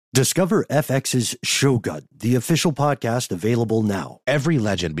Discover FX's Shogun, the official podcast available now. Every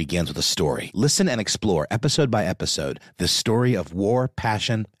legend begins with a story. Listen and explore episode by episode the story of war,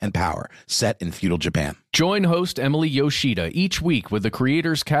 passion, and power set in feudal Japan. Join host Emily Yoshida each week with the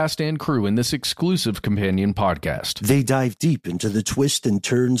creators, cast, and crew in this exclusive companion podcast. They dive deep into the twists and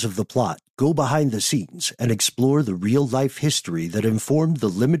turns of the plot, go behind the scenes, and explore the real-life history that informed the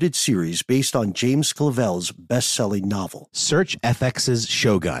limited series based on James Clavell's best-selling novel. Search FX's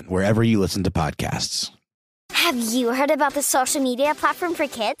Shogun wherever you listen to podcasts. Have you heard about the social media platform for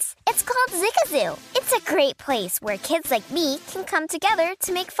kids? It's called Zigazoo. It's a great place where kids like me can come together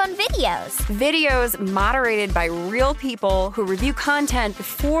to make fun videos. Videos moderated by real people who review content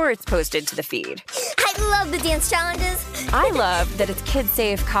before it's posted to the feed. I love the dance challenges. I love that it's Kid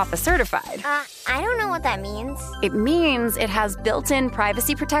Safe COPPA certified. I don't know what that means. It means it has built-in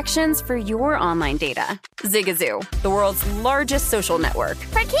privacy protections for your online data. Zigazoo, the world's largest social network.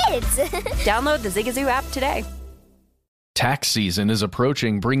 For kids. Download the Zigazoo app today. Tax season is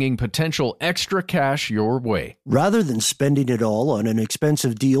approaching, bringing potential extra cash your way. Rather than spending it all on an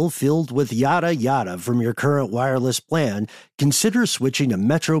expensive deal filled with yada yada from your current wireless plan, consider switching to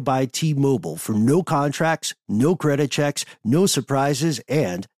Metro by T-Mobile for no contracts, no credit checks, no surprises,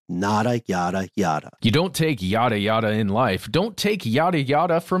 and nada yada yada. You don't take yada yada in life. Don't take yada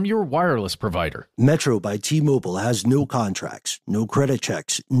yada from your wireless provider. Metro by T-Mobile has no contracts, no credit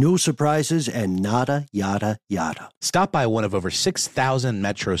checks, no surprises, and nada yada yada. Stop by one of over 6,000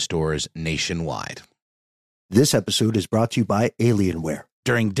 Metro stores nationwide. This episode is brought to you by Alienware.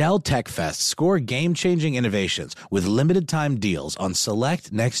 During Dell Tech Fest, score game-changing innovations with limited-time deals on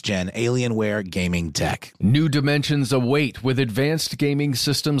select next-gen Alienware gaming tech. New dimensions await with advanced gaming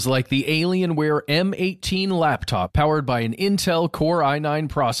systems like the Alienware M18 laptop powered by an Intel Core i9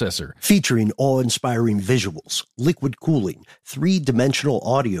 processor. Featuring awe-inspiring visuals, liquid cooling, three-dimensional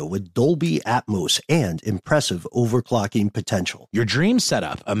audio with Dolby Atmos, and impressive overclocking potential. Your dream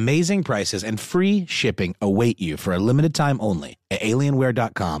setup, amazing prices, and free shipping await you for a limited time only at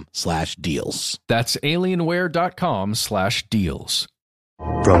Alienware.com/deals. That's Alienware.com/deals.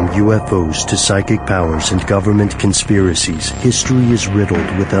 From UFOs to psychic powers and government conspiracies, history is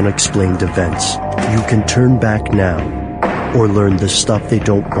riddled with unexplained events. You can turn back now or learn the stuff they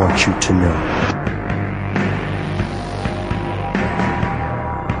don't want you to know.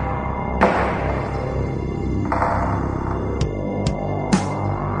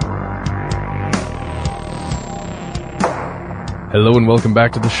 Hello and welcome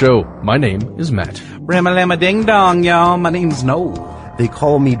back to the show. My name is Matt. Rama ding dong, y'all. My name's Noel. They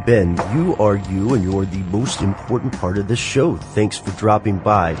call me Ben. You are you, and you're the most important part of this show. Thanks for dropping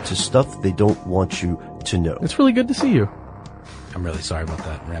by to stuff they don't want you to know. It's really good to see you. I'm really sorry about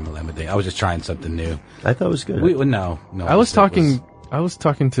that, Rama ding. I was just trying something new. I thought it was good. No. I was talking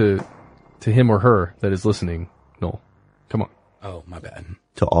to him or her that is listening. Noel, come on. Oh, my bad.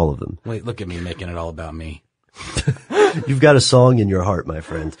 To all of them. Wait, look at me making it all about me. You've got a song in your heart, my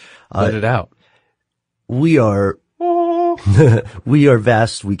friend. Let it out. We are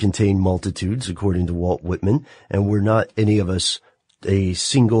vast, we contain multitudes, according to Walt Whitman, and we're not any of us a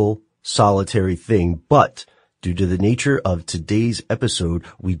single solitary thing, but due to the nature of today's episode,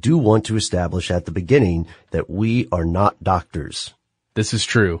 we do want to establish at the beginning that we are not doctors. This is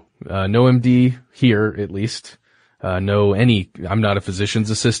true. No MD here, at least. I'm not a physician's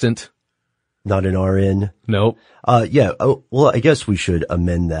assistant. Not an RN? Nope. Yeah. Oh, well, I guess we should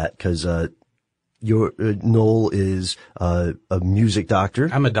amend that because, Noel is, a music doctor.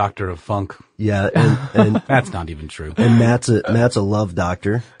 I'm a doctor of funk. Yeah. And That's not even true. And Matt's a love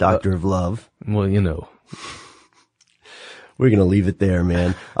doctor of love. Well, you know. We're going to leave it there,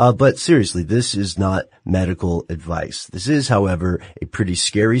 man. But seriously, this is not medical advice. This is, however, a pretty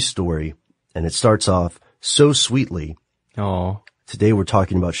scary story, and it starts off so sweetly. Oh. Today we're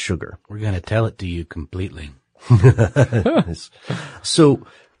talking about sugar. We're going to tell it to you completely. So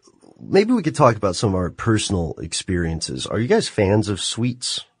maybe we could talk about some of our personal experiences. Are you guys fans of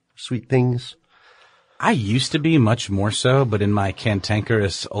sweet things? I used to be much more so, but in my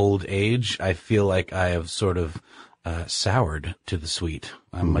cantankerous old age, I feel like I have sort of soured to the sweet.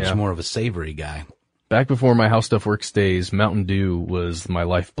 I'm much more of a savory guy. Back before my How Stuff Works days, Mountain Dew was my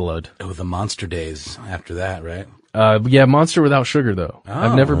lifeblood. Oh, the Monster days after that, right? Yeah, Monster without sugar, though. Oh.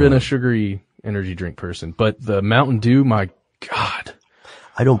 I've never been a sugary energy drink person, but the Mountain Dew, my God.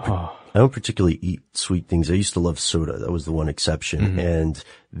 I don't particularly eat sweet things. I used to love soda. That was the one exception. And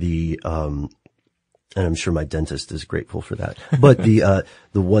and I'm sure my dentist is grateful for that. But the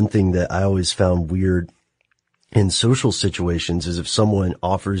one thing that I always found weird in social situations is if someone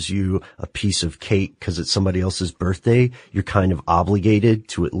offers you a piece of cake because it's somebody else's birthday, you're kind of obligated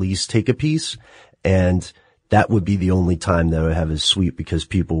to at least take a piece. And that would be the only time that I would have a sweet because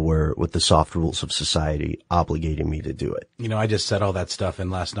people were, with the soft rules of society, obligating me to do it. You know, I just said all that stuff, and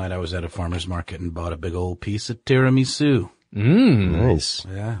last night I was at a farmer's market and bought a big old piece of tiramisu. Nice.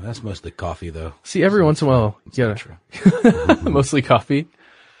 Yeah, that's mostly coffee, though. See, every once in a while, you gotta, mostly coffee.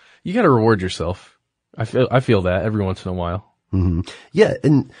 You gotta reward yourself. I feel that every once in a while. Mm-hmm. Yeah.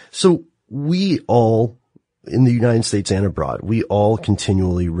 And so we all in the United States and abroad, we all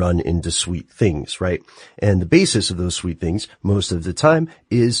continually run into sweet things, right? And the basis of those sweet things most of the time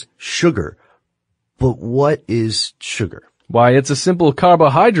is sugar. But what is sugar? Why, it's a simple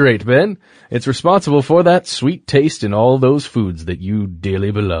carbohydrate, Ben. It's responsible for that sweet taste in all those foods that you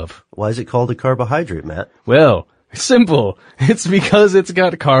dearly beloved. Why is it called a carbohydrate, Matt? Well, simple. It's because it's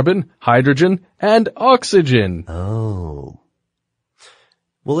got carbon, hydrogen, and oxygen. Oh.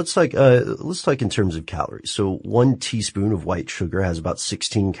 Well, let's talk in terms of calories. So 1 teaspoon of white sugar has about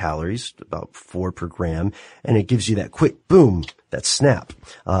 16 calories, about 4 per gram, and it gives you that quick boom, that snap.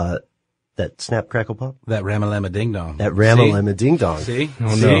 That snap, crackle, pop? That ramalama ding dong. That ramalama ding dong. See?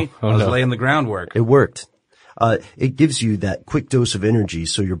 Oh, See? no. Oh, I was no. laying the groundwork. It worked. It gives you that quick dose of energy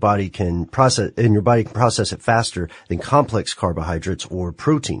so your body can process it faster than complex carbohydrates or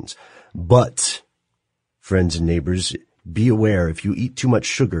proteins. But, friends and neighbors, be aware if you eat too much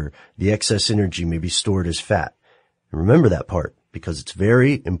sugar, the excess energy may be stored as fat. And remember that part because it's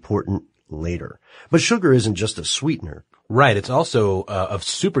very important later. But sugar isn't just a sweetener. Right. It's also a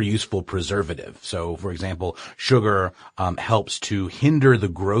super useful preservative. So, for example, sugar helps to hinder the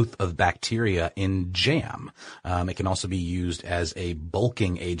growth of bacteria in jam. It can also be used as a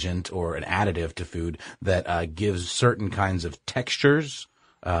bulking agent or an additive to food that gives certain kinds of textures.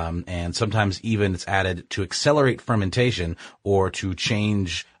 And sometimes even it's added to accelerate fermentation or to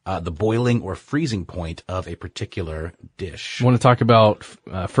change the boiling or freezing point of a particular dish. I want to talk about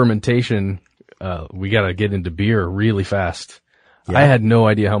fermentation. We got to get into beer really fast. Yeah. I had no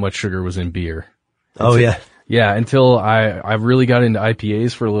idea how much sugar was in beer. Oh, yeah. Yeah, until I really got into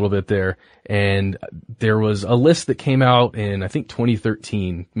IPAs for a little bit there. And there was a list that came out in, I think,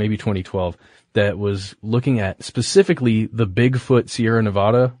 2013, maybe 2012, that was looking at specifically the Bigfoot Sierra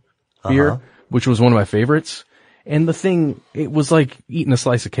Nevada beer, which was one of my favorites. And the thing, it was like eating a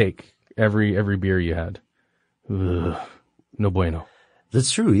slice of cake every beer you had. Ugh, no bueno.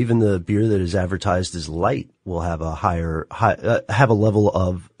 That's true. Even the beer that is advertised as light will have a have a level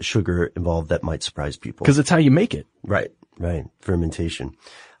of sugar involved that might surprise people. Because it's how you make it. Right. Fermentation.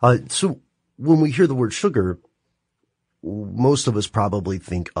 So when we hear the word sugar, most of us probably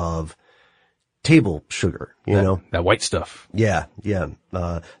think of table sugar, you know? That white stuff. Yeah.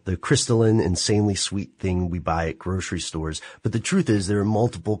 The crystalline, insanely sweet thing we buy at grocery stores. But the truth is there are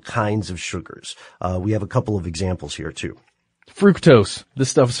multiple kinds of sugars. We have a couple of examples here too. Fructose. This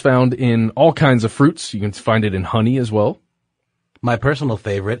stuff is found in all kinds of fruits. You can find it in honey as well. My personal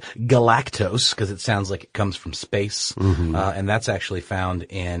favorite, galactose, because it sounds like it comes from space. And that's actually found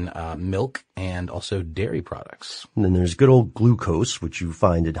in milk and also dairy products. And then there's good old glucose, which you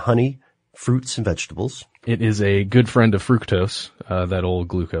find in honey, fruits, and vegetables. It is a good friend of fructose, that old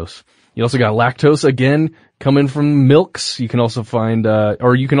glucose. You also got lactose, again, coming from milks. You can also find,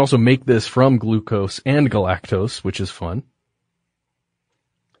 or you can also make this from glucose and galactose, which is fun.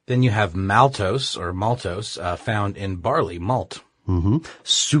 Then you have maltose or maltose, found in barley, malt.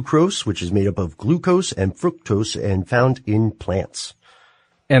 Sucrose, which is made up of glucose and fructose and found in plants.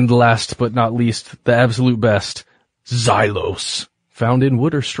 And last but not least, the absolute best, xylose, found in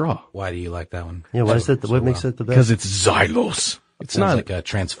wood or straw. Why do you like that one? Yeah, why is that? What makes it the best? Because it's xylose. It's Sounds not like a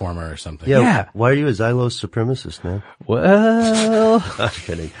transformer or something. Yeah. Why are you a xylose supremacist, man? Well, I'm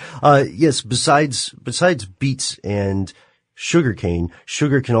kidding. Yes, besides beets and sugarcane,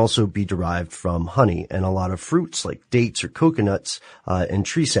 sugar can also be derived from honey, and a lot of fruits like dates or coconuts, and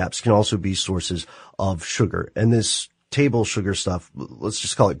tree saps can also be sources of sugar. And this table sugar stuff, let's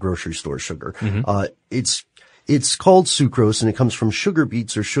just call it grocery store sugar. It's called sucrose, and it comes from sugar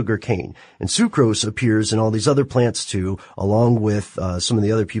beets or sugar cane. And sucrose appears in all these other plants too, along with some of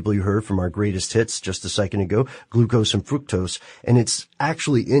the other people you heard from our greatest hits just a second ago, glucose and fructose. And it's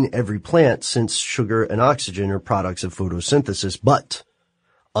actually in every plant since sugar and oxygen are products of photosynthesis. But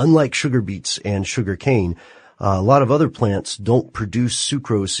unlike sugar beets and sugar cane, a lot of other plants don't produce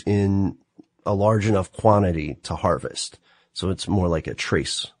sucrose in a large enough quantity to harvest. So it's more like a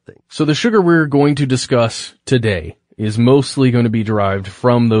trace thing. so the sugar we're going to discuss today is mostly going to be derived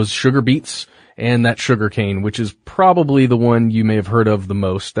from those sugar beets and that sugar cane, which is probably the one you may have heard of the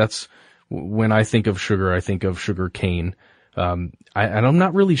most. That's when I think of sugar, I think of sugar cane. And I'm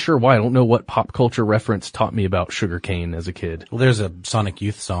not really sure why. I don't know what pop culture reference taught me about sugar cane as a kid. Well, there's a Sonic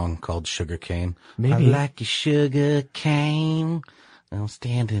Youth song called Sugar Cane. Maybe. I like your sugar cane. I'm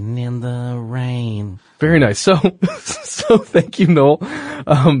standing in the rain. Very nice. So thank you, Noel.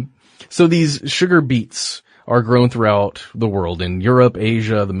 So these sugar beets are grown throughout the world in Europe,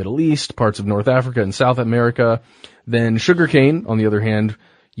 Asia, the Middle East, parts of North Africa and South America. Then sugarcane, on the other hand,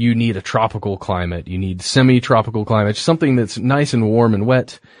 you need a tropical climate. You need semi-tropical climate, something that's nice and warm and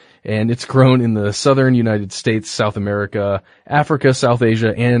wet. And it's grown in the southern United States, South America, Africa, South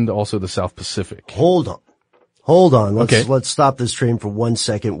Asia, and also the South Pacific. Hold on. Let's stop this train for 1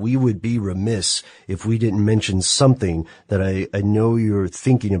 second. We would be remiss if we didn't mention something that I know you're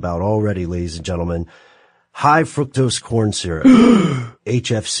thinking about already, ladies and gentlemen. High fructose corn syrup,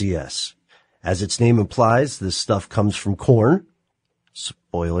 HFCS. As its name implies, this stuff comes from corn.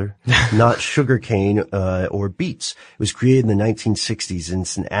 Spoiler, not sugarcane, or beets. It was created in the 1960s, and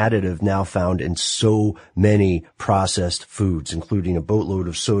it's an additive now found in so many processed foods, including a boatload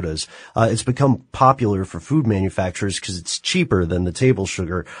of sodas. It's become popular for food manufacturers because it's cheaper than the table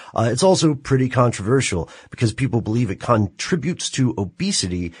sugar. It's also pretty controversial because people believe it contributes to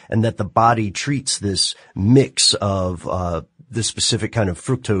obesity and that the body treats this mix of, this specific kind of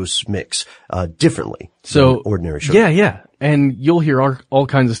fructose mix, differently than ordinary sugar. Yeah. And you'll hear all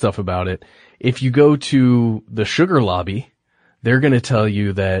kinds of stuff about it. If you go to the sugar lobby, they're going to tell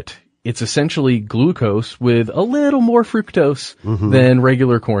you that it's essentially glucose with a little more fructose than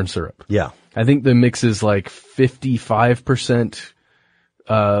regular corn syrup. Yeah. I think the mix is like 55%,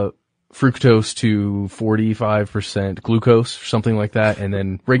 fructose to 45% glucose, or something like that. And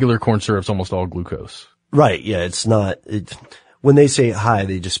then regular corn syrup's almost all glucose. Right. Yeah. It's not, when they say high,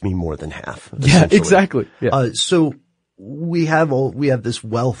 they just mean more than half. Yeah, exactly. Yeah. So we have this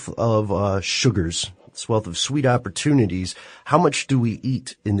wealth of, sugars, this wealth of sweet opportunities. How much do we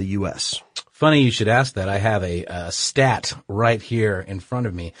eat in the U.S.? Funny you should ask that. I have a stat right here in front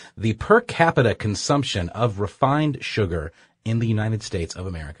of me. The per capita consumption of refined sugar in the United States of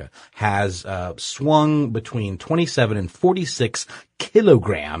America has swung between 27 and 46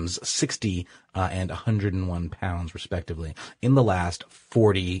 kilograms, 60 and 101 pounds, respectively, in the last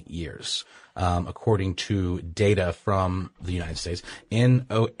 40 years. According to data from the United States. In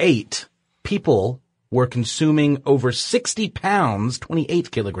 2008, people were consuming over 60 pounds,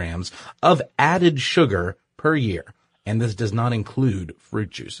 28 kilograms, of added sugar per year. And this does not include fruit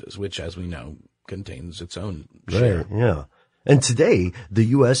juices, which, as we know, contains its own share. Right, yeah. And today, the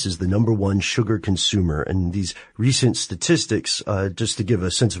U.S. is the #1 sugar consumer, and these recent statistics, just to give a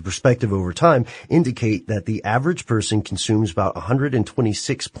sense of perspective over time, indicate that the average person consumes about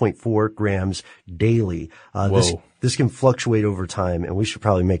 126.4 grams daily. This can fluctuate over time, and we should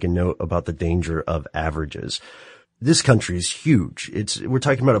probably make a note about the danger of averages. This country is huge. We're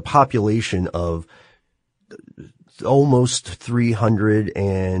talking about a population of almost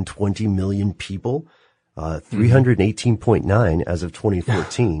 320 million people. 318.9 as of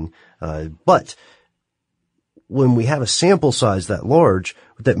 2014. But when we have a sample size that large,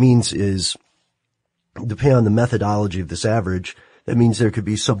 what that means is, depending on the methodology of this average, that means there could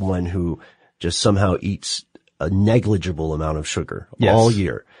be someone who just somehow eats a negligible amount of sugar all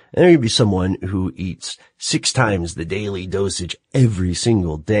year. And there could be someone who eats 6 times the daily dosage every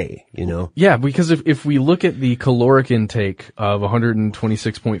single day, you know? Yeah, because if we look at the caloric intake of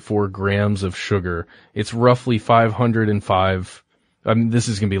 126.4 grams of sugar, it's roughly 505, this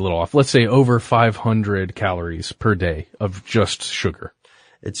is going to be a little off. Let's say over 500 calories per day of just sugar.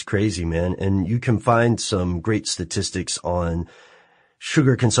 It's crazy, man. And you can find some great statistics on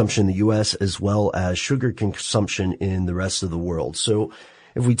sugar consumption in the U.S. as well as sugar consumption in the rest of the world. So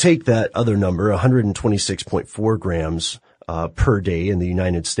if we take that other number, 126.4 grams per day in the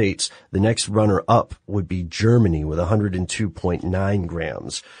United States, the next runner up would be Germany with 102.9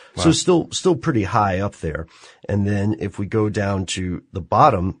 grams. Wow. So still pretty high up there. And then if we go down to the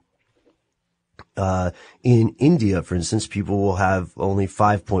bottom, in India, for instance, people will have only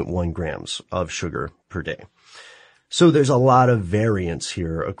 5.1 grams of sugar per day. So there's a lot of variance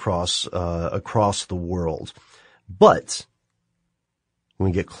here across the world. But when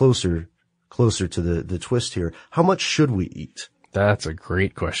we get closer to the twist here, how much should we eat? That's a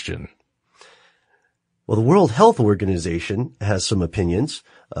great question. Well, the World Health Organization has some opinions.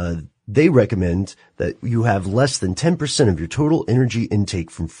 They recommend that you have less than 10% of your total energy intake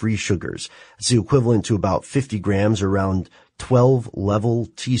from free sugars. It's the equivalent to about 50 grams or around 12 level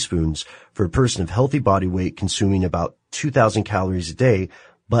teaspoons for a person of healthy body weight consuming about 2,000 calories a day.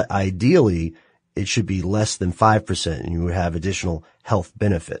 But ideally, it should be less than 5% and you would have additional health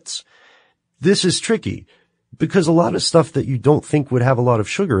benefits. this is tricky because a lot of stuff that you don't think would have a lot of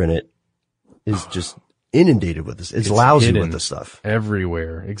sugar in it is just inundated with this. It's lousy with the stuff.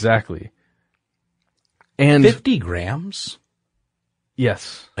 Everywhere. Exactly. And 50 grams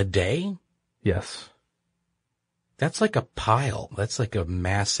yes. a day? Yes. That's like a pile. That's like a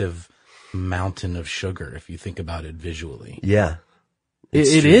massive mountain of sugar if you think about it visually. Yeah.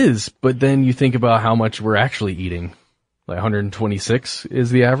 It is, but then you think about how much we're actually eating. Like 126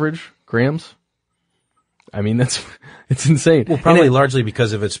 is the average grams. I mean, it's insane. Well, probably largely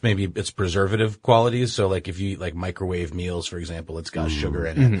because of its preservative qualities. So like if you like microwave meals, for example, it's got sugar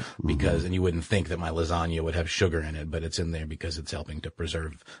in it and you wouldn't think that my lasagna would have sugar in it, but it's in there because it's helping to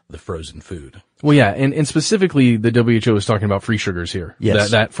preserve the frozen food. Well, yeah. And specifically the WHO is talking about free sugars here.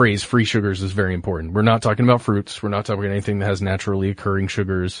 Yes. That phrase free sugars is very important. We're not talking about fruits. We're not talking about anything that has naturally occurring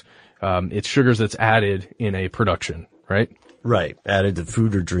sugars. It's sugars that's added in a production, right? Right. Added to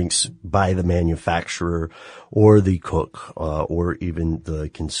food or drinks by the manufacturer or the cook, or even the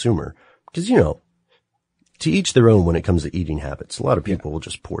consumer. Because, to each their own when it comes to eating habits. A lot of people will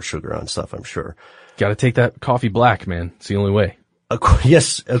just pour sugar on stuff, I'm sure. Got to take that coffee black, man. It's the only way.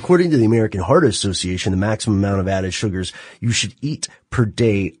 Yes. According to the American Heart Association, the maximum amount of added sugars you should eat per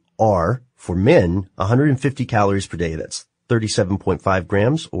day are, for men, 150 calories per day. That's 37.5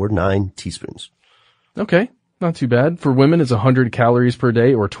 grams or 9 teaspoons. Okay. Not too bad. For women, it's 100 calories per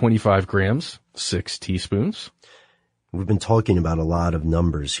day or 25 grams, 6 teaspoons. We've been talking about a lot of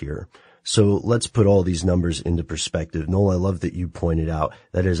numbers here. So let's put all these numbers into perspective. Noel, I love that you pointed out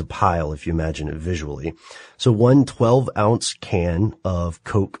that is a pile if you imagine it visually. So one 12-ounce can of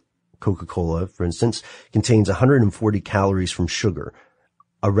Coca-Cola, for instance, contains 140 calories from sugar.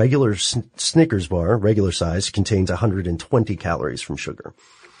 A regular Snickers bar, regular size, contains 120 calories from sugar.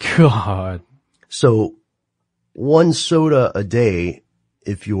 God. So one soda a day,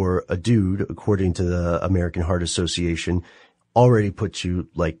 if you're a dude, according to the American Heart Association, already puts you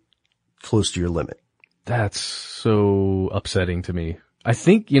like close to your limit. That's so upsetting to me. I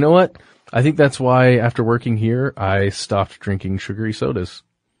think, you know what? I think that's why after working here, I stopped drinking sugary sodas.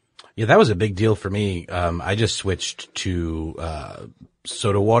 Yeah, that was a big deal for me. I just switched to,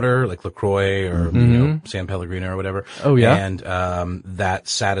 soda water, like LaCroix or, San Pellegrino or whatever. Oh, yeah. And, that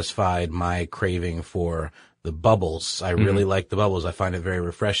satisfied my craving for the bubbles. I really like the bubbles. I find it very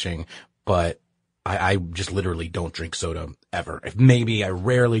refreshing, but I just literally don't drink soda ever. If maybe I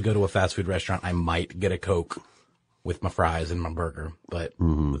rarely go to a fast food restaurant, I might get a Coke with my fries and my burger, but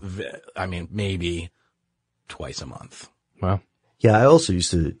I mean, maybe twice a month. Wow. Yeah, I also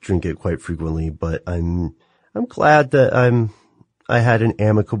used to drink it quite frequently, but I'm glad that I had an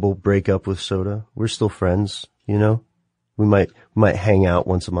amicable breakup with soda. We're still friends, We might hang out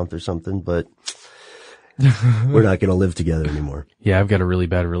once a month or something, but we're not going to live together anymore. Yeah, I've got a really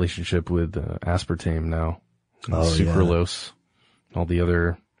bad relationship with aspartame now. Sucralose. All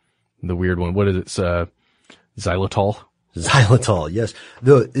the weird one. What is it? Xylitol? Xylitol, yes.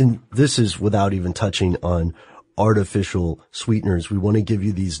 This is without even touching on artificial sweeteners. We want to give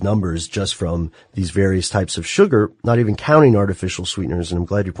you these numbers just from these various types of sugar, not even counting artificial sweeteners. And I'm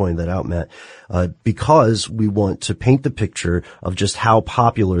glad you pointed that out, Matt, because we want to paint the picture of just how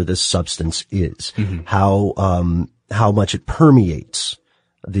popular this substance is, how much it permeates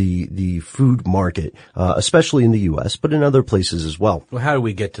the food market, especially in the U.S., but in other places as well. Well, how do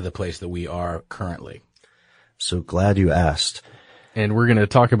we get to the place that we are currently? So glad you asked. And we're going to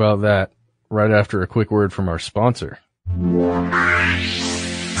talk about that right after a quick word from our sponsor.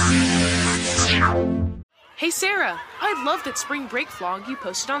 Hey Sarah, I love that spring break vlog you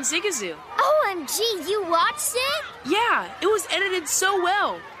posted on Zigazoo. OMG, you watched it? Yeah, it was edited so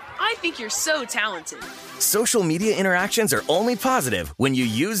well. I think you're so talented. Social media interactions are only positive when you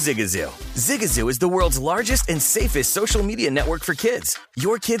use Zigazoo. Zigazoo is the world's largest and safest social media network for kids.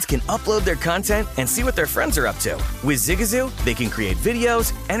 Your kids can upload their content and see what their friends are up to. With Zigazoo, they can create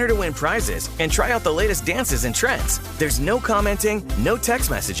videos, enter to win prizes, and try out the latest dances and trends. There's no commenting, no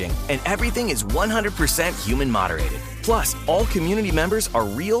text messaging, and everything is 100% human moderated. Plus, all community members are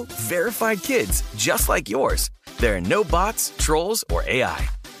real, verified kids just like yours. There are no bots, trolls, or AI.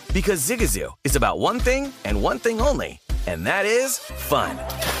 Because Zigazoo is about one thing and one thing only, and that is fun.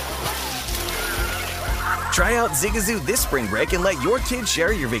 Try out Zigazoo this spring break and let your kids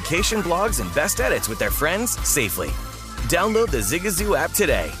share your vacation blogs and best edits with their friends safely. Download the Zigazoo app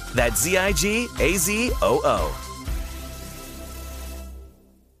today. That's Zigazoo.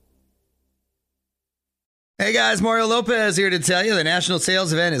 Hey guys, Mario Lopez here to tell you the national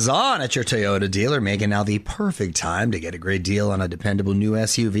sales event is on at your Toyota dealer, making now the perfect time to get a great deal on a dependable new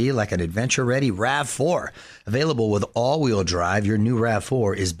SUV like an adventure-ready RAV4. Available with all-wheel drive, your new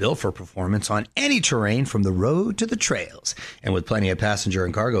RAV4 is built for performance on any terrain from the road to the trails. And with plenty of passenger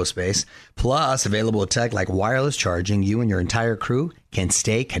and cargo space, plus available tech like wireless charging, you and your entire crew can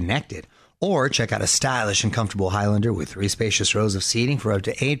stay connected. Or check out a stylish and comfortable Highlander with 3 spacious rows of seating for up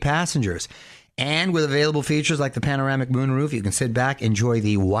to 8 passengers. And with available features like the panoramic moonroof, you can sit back, enjoy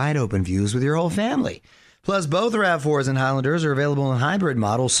the wide open views with your whole family. Plus, both RAV4s and Highlanders are available in hybrid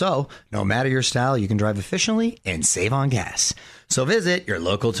models, so no matter your style, you can drive efficiently and save on gas. So visit your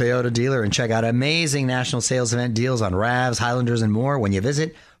local Toyota dealer and check out amazing national sales event deals on RAVs, Highlanders, and more when you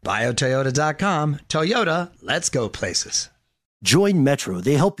visit biotoyota.com. Toyota, let's go places. Join Metro.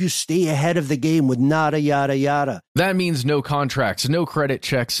 They help you stay ahead of the game with nada yada yada. That means no contracts, no credit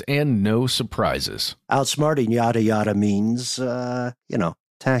checks, and no surprises. Outsmarting yada yada means,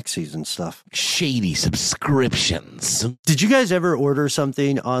 taxis and stuff. Shady subscriptions. Did you guys ever order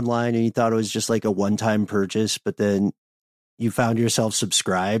something online and you thought it was just like a one-time purchase, but then you found yourself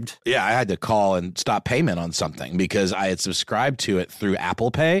subscribed? Yeah, I had to call and stop payment on something because I had subscribed to it through Apple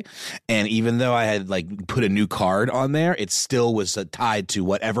Pay. And even though I had put a new card on there, it still was tied to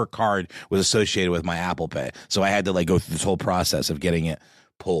whatever card was associated with my Apple Pay. So I had to go through this whole process of getting it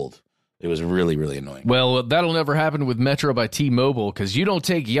pulled. It was really, really annoying. Well, that'll never happen with Metro by T-Mobile because you don't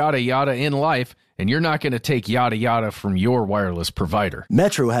take yada yada in life, and you're not going to take yada yada from your wireless provider.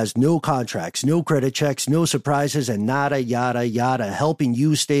 Metro has no contracts, no credit checks, no surprises, and nada yada yada, helping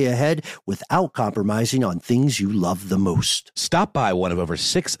you stay ahead without compromising on things you love the most. Stop by one of over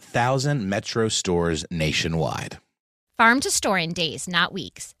 6,000 Metro stores nationwide. Farm to store in days, not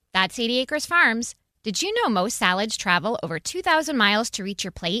weeks. That's 80 Acres Farms. Did you know most salads travel over 2,000 miles to reach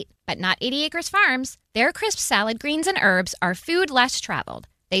your plate? But not 80 Acres Farms. Their crisp salad greens and herbs are food less traveled.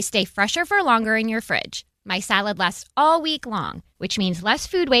 They stay fresher for longer in your fridge. My salad lasts all week long, which means less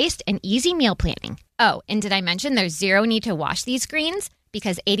food waste and easy meal planning. Oh, and did I mention there's zero need to wash these greens?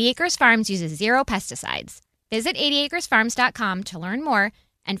 Because 80 Acres Farms uses 0 pesticides. Visit 80acresfarms.com to learn more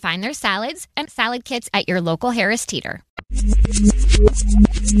and find their salads and salad kits at your local Harris Teeter.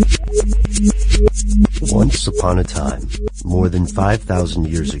 Once upon a time, more than 5,000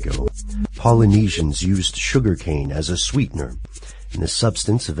 years ago, Polynesians used sugarcane as a sweetener, and the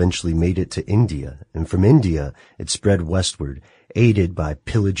substance eventually made it to India, and from India it spread westward, aided by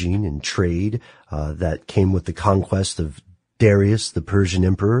pillaging and trade that came with the conquest of Darius, the Persian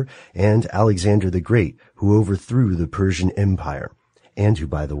emperor, and Alexander the Great, who overthrew the Persian Empire, and who,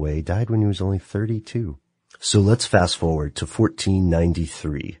 by the way, died when he was only 32. So let's fast forward to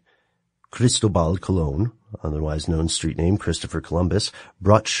 1493. Cristobal Colon, otherwise known street name Christopher Columbus,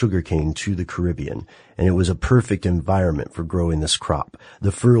 brought sugarcane to the Caribbean, and it was a perfect environment for growing this crop.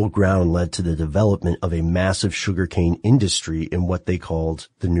 The fertile ground led to the development of a massive sugarcane industry in what they called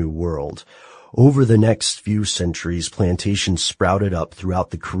the New World. Over the next few centuries, plantations sprouted up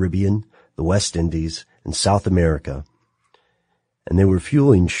throughout the Caribbean, the West Indies, and South America, and they were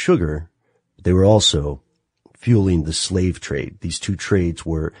fueling sugar, but they were also fueling the slave trade. These two trades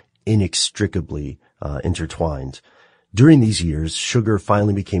were inextricably intertwined. During these years, sugar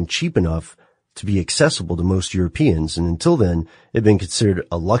finally became cheap enough to be accessible to most Europeans, and until then, it had been considered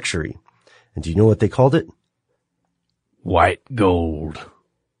a luxury. And do you know what they called it? White gold.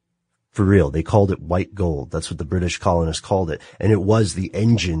 For real, they called it white gold. That's what the British colonists called it. And it was the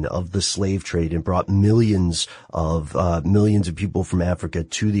engine of the slave trade and brought millions of people from Africa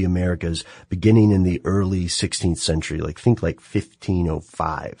to the Americas beginning in the early 16th century, think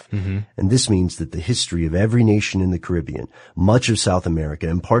 1505. Mm-hmm. And this means that the history of every nation in the Caribbean, much of South America,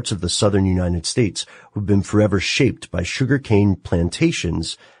 and parts of the southern United States have been forever shaped by sugarcane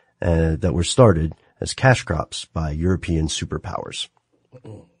plantations that were started as cash crops by European superpowers.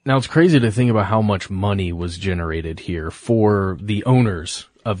 Now, it's crazy to think about how much money was generated here for the owners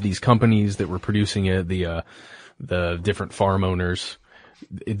of these companies that were producing it, the different farm owners.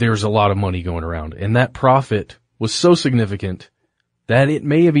 There's a lot of money going around, and that profit was so significant that it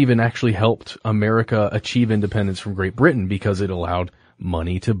may have even actually helped America achieve independence from Great Britain because it allowed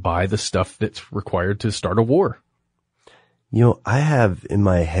money to buy the stuff that's required to start a war. I have in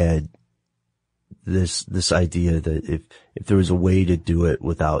my head this idea that if there was a way to do it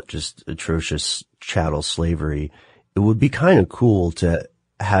without just atrocious chattel slavery, it would be kind of cool to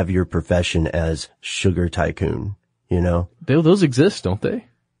have your profession as sugar tycoon, Those exist, don't they?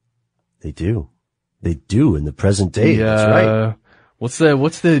 They do. They do in the present day. That's right. What's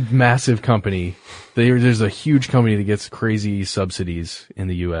the massive company? There's a huge company that gets crazy subsidies in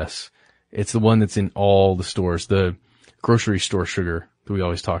the U.S. It's the one that's in all the stores, the grocery store sugar that we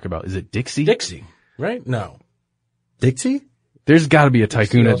always talk about. Is it Dixie? Dixie, right? No. Dixie? There's got to be a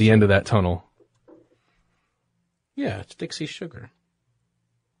Tycoon at the end of that tunnel. Yeah, it's Dixie Sugar.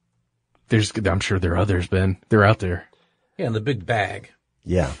 I'm sure there are others, Ben. They're out there. Yeah, in the big bag.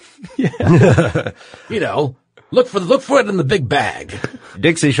 Yeah. You know, look for it in the big bag.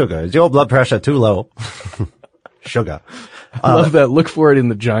 Dixie Sugar. Is your blood pressure too low? Sugar. I love that. Look for it in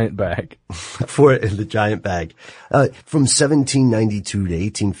the giant bag. For it in the giant bag. From 1792 to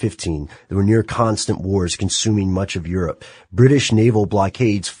 1815, there were near constant wars consuming much of Europe. British naval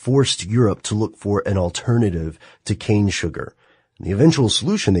blockades forced Europe to look for an alternative to cane sugar. And the eventual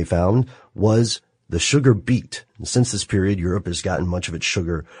solution they found was the sugar beet. And since this period, Europe has gotten much of its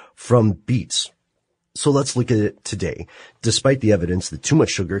sugar from beets. So let's look at it today. Despite the evidence that too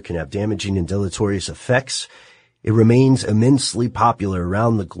much sugar can have damaging and deleterious effects, it remains immensely popular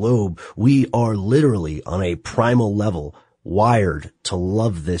around the globe. We are literally on a primal level wired to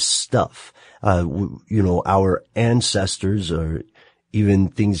love this stuff. Our ancestors or even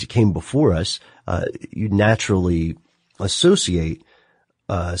things that came before us, you naturally associate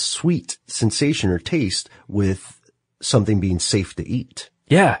sweet sensation or taste with something being safe to eat.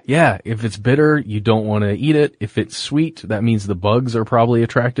 Yeah. If it's bitter, you don't want to eat it. If it's sweet, that means the bugs are probably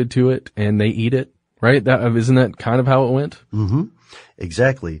attracted to it and they eat it. Right? Isn't that kind of how it went? Mm-hmm.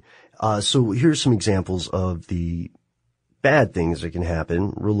 Exactly. So here's some examples of the bad things that can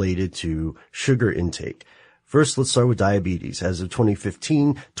happen related to sugar intake. First, let's start with diabetes. As of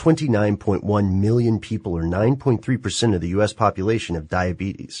 2015, 29.1 million people, or 9.3% of the U.S. population, have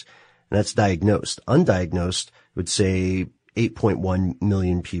diabetes. And that's diagnosed. Undiagnosed would say 8.1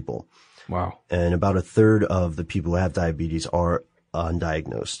 million people. Wow. And about a third of the people who have diabetes are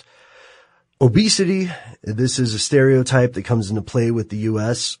undiagnosed. Obesity, this is a stereotype that comes into play with the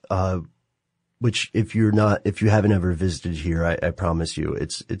U.S., which if you haven't ever visited here, I promise you,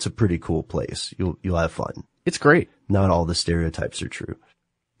 it's a pretty cool place. You'll have fun. It's great. Not all the stereotypes are true.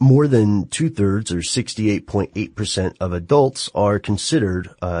 More than 2/3 or 68.8% of adults are considered,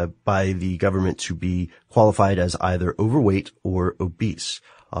 by the government to be qualified as either overweight or obese.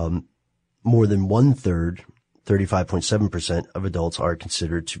 More than 1/3, 35.7% of adults are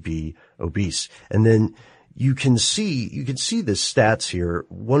considered to be obese. And then you can see the stats here.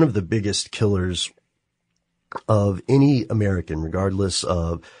 One of the biggest killers of any American, regardless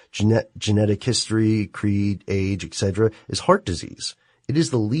of genetic history, creed, age, etc., is heart disease. It is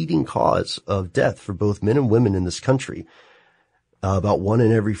the leading cause of death for both men and women in this country. About 1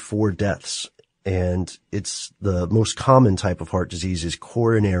 in every 4 deaths. And it's the most common type of heart disease is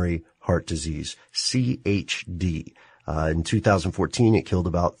coronary heart disease, CHD. In 2014, it killed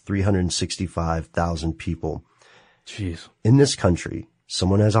about 365,000 people. Jeez. In this country,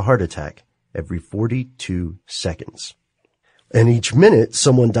 someone has a heart attack every 42 seconds. And each minute,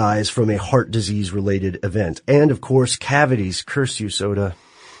 someone dies from a heart disease-related event. And, of course, cavities. Curse you, soda.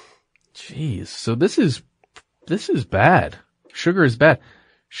 Jeez. So this is bad. Sugar is bad.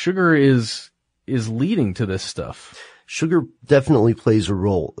 Sugar is leading to this stuff. Sugar definitely plays a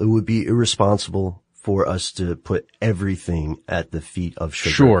role. It would be irresponsible for us to put everything at the feet of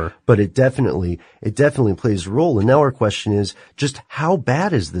sugar. Sure. But it definitely plays a role. And now our question is just how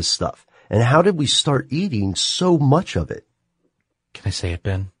bad is this stuff? And how did we start eating so much of it? Can I say it,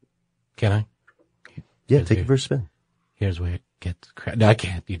 Ben? Can I? Yeah, take it for a spin. Here's where it gets crazy. No, I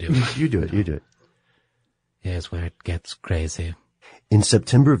can't. You do it. You do it. Here's where it gets crazy. In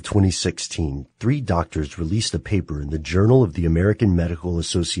September of 2016, 3 doctors released a paper in the Journal of the American Medical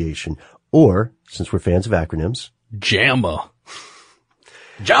Association, or, since we're fans of acronyms, JAMA.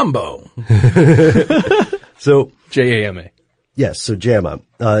 Jumbo. So, JAMA. Yes, so JAMA.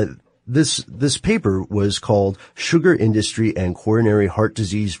 This paper was called Sugar Industry and Coronary Heart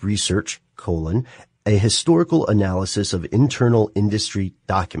Disease Research, a historical analysis of internal industry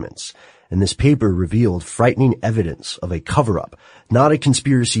documents. And this paper revealed frightening evidence of a cover-up, not a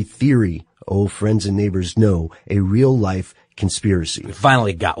conspiracy theory. Oh, friends and neighbors, no, a real-life conspiracy. We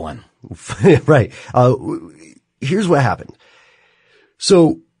finally got one. Right. Here's what happened.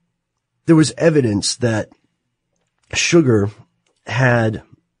 So there was evidence that sugar had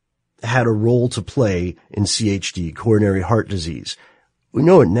a role to play in CHD, coronary heart disease. We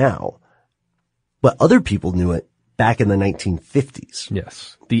know it now, but other people knew it back in the 1950s.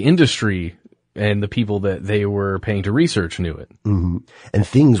 Yes. The industry and the people that they were paying to research knew it. Mm-hmm. And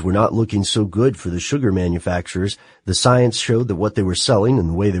things were not looking so good for the sugar manufacturers. The science showed that what they were selling and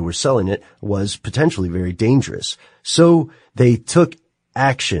the way they were selling it was potentially very dangerous. So they took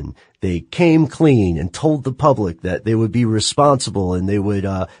action. they came clean and told the public that they would be responsible and they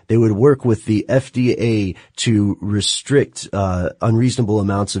would work with the FDA to restrict, unreasonable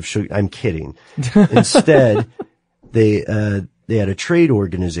amounts of sugar. I'm kidding. Instead, they had a trade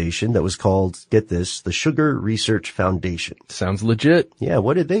organization that was called, get this, the Sugar Research Foundation. Sounds legit. Yeah.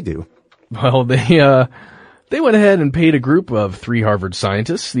 What did they do? Well, they went ahead and paid a group of 3 Harvard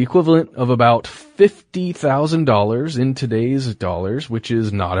scientists the equivalent of about $50,000 in today's dollars, which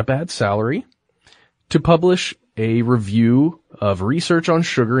is not a bad salary, to publish a review of research on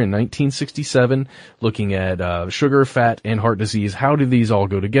sugar in 1967, looking at sugar, fat, and heart disease. How do these all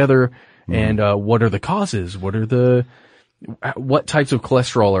go together? And what are the causes? What types of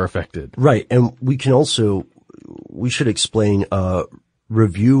cholesterol are affected? Right. And we should explain,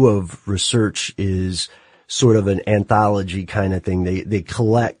 review of research is sort of an anthology kind of thing. They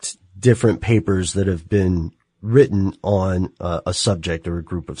collect different papers that have been written on a subject or a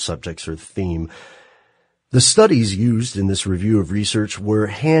group of subjects or theme. The studies used in this review of research were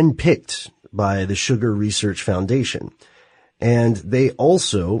handpicked by the Sugar Research Foundation. And they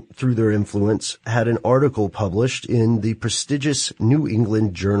also, through their influence, had an article published in the prestigious New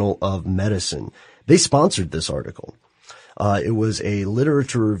England Journal of Medicine. They sponsored this article. It was a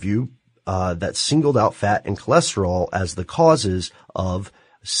literature review that singled out fat and cholesterol as the causes of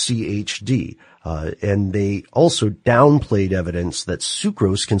CHD. And they also downplayed evidence that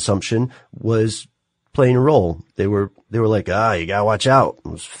sucrose consumption was playing a role. They were like, you gotta watch out. It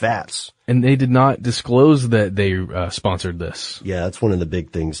was fats. And they did not disclose that they sponsored this. Yeah, that's one of the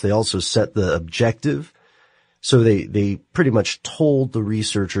big things. They also set the objective. So they pretty much told the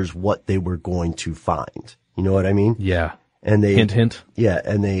researchers what they were going to find. You know what I mean? Yeah. And they, hint. Yeah,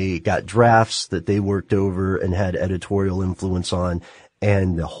 and they got drafts that they worked over and had editorial influence on,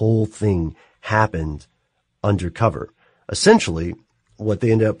 and the whole thing happened undercover. Essentially, what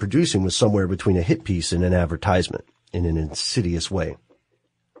they ended up producing was somewhere between a hit piece and an advertisement in an insidious way.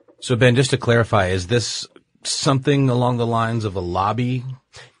 So Ben, just to clarify, is this something along the lines of a lobby?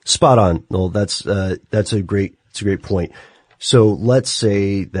 Spot on. No, that's a great point. So let's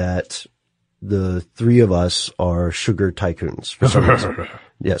say that the 3 of us are sugar tycoons for some reason.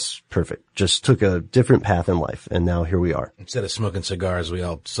 Yes, perfect. Just took a different path in life, and now here we are. Instead of smoking cigars, we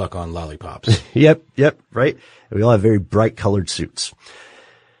all suck on lollipops. Yep, right? We all have very bright colored suits.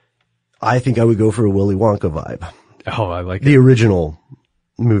 I think I would go for a Willy Wonka vibe. Oh, I like the original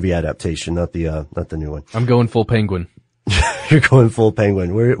movie adaptation, not the new one. I'm going full penguin. You're going full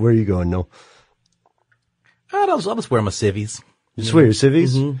penguin. Where are you going, Noel? I'll just wear my civvies. You just wear your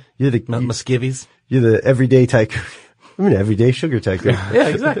civvies? Mm-hmm. You're the my skivvies. You're the everyday tycoon. I'm an everyday sugar tycoon. Yeah,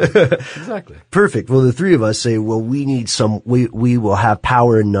 exactly. Perfect. Well, the 3 of us say, well, we need we will have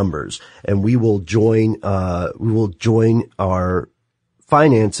power in numbers, and we will join our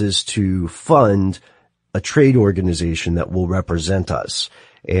finances to fund a trade organization that will represent us.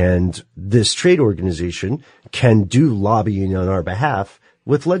 And this trade organization can do lobbying on our behalf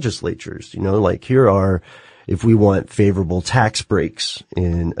with legislatures. Like if we want favorable tax breaks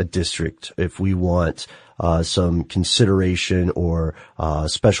in a district, if we want some consideration or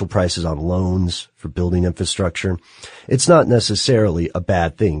special prices on loans for building infrastructure, it's not necessarily a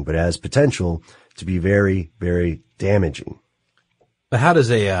bad thing, but it has potential to be very, very damaging. But how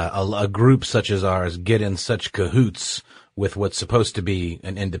does a group such as ours get in such cahoots with what's supposed to be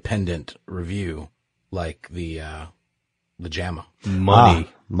an independent review like the JAMA?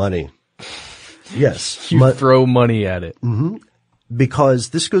 Money. Yes. You throw money at it. Mm-hmm.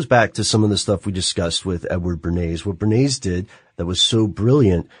 Because this goes back to some of the stuff we discussed with Edward Bernays. What Bernays did that was so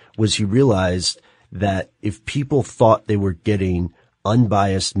brilliant was he realized that if people thought they were getting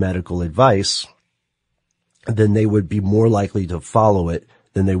unbiased medical advice, then they would be more likely to follow it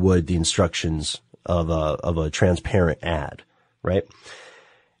than they would the instructions of a transparent ad, right?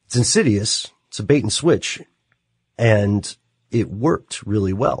 It's insidious. It's a bait and switch. And it worked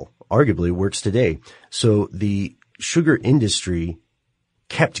really well. Arguably works today. So the sugar industry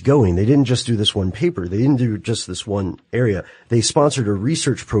kept going. They didn't just do this one paper. They didn't do just this one area. They sponsored a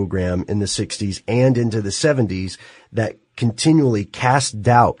research program in the 60s and into the 70s that continually cast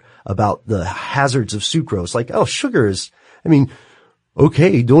doubt about the hazards of sucrose. Like, sugar is,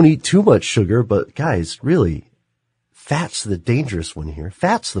 okay, don't eat too much sugar, but guys, really, fat's the dangerous one here.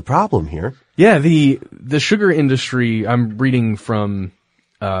 Fat's the problem here. Yeah, the sugar industry, I'm reading from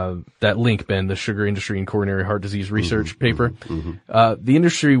that link, Ben, the Sugar Industry and Coronary Heart Disease Research paper. The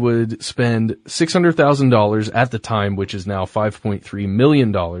industry would spend $600,000 at the time, which is now $5.3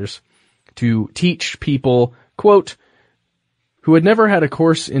 million, to teach people, quote, who had never had a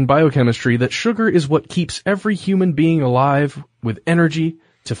course in biochemistry that sugar is what keeps every human being alive with energy,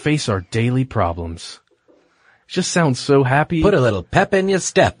 to face our daily problems. It just sounds so happy. Put a little pep in your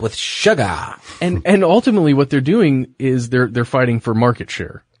step with sugar. And ultimately what they're doing is they're fighting for market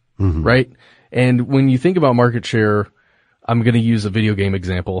share, right? And when you think about market share, I'm going to use a video game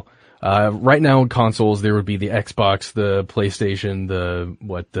example. Right now in consoles, there would be the Xbox, the PlayStation, the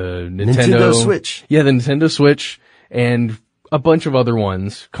Nintendo Switch. Yeah, the Nintendo Switch, and a bunch of other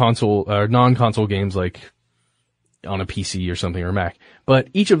ones, non-console games like on a PC or something or Mac. But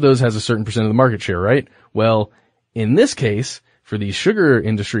each of those has a certain percent of the market share, right? Well, in this case, for these sugar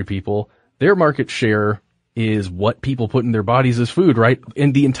industry people, their market share is what people put in their bodies as food, right?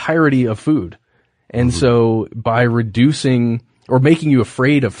 In the entirety of food. And so by reducing or making you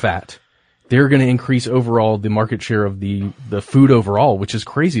afraid of fat, they're going to increase overall the market share of the food overall, which is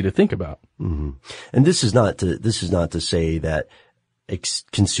crazy to think about. And this is not to say that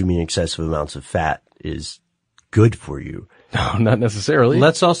consuming excessive amounts of fat is good for you. No, not necessarily.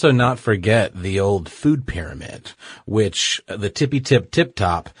 Let's also not forget the old food pyramid, which the tip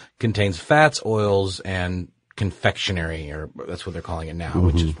top contains fats, oils, and confectionery, or that's what they're calling it now,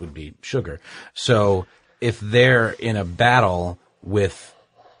 which would be sugar. So if they're in a battle with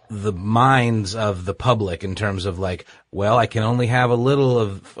the minds of the public in terms of like, well, I can only have a little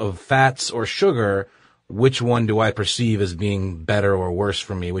of fats or sugar, which one do I perceive as being better or worse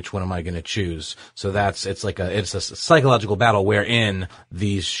for me? Which one am I going to choose? So it's a psychological battle wherein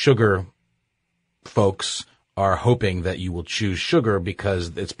these sugar folks are hoping that you will choose sugar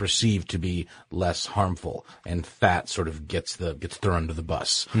because it's perceived to be less harmful, and fat sort of gets thrown under the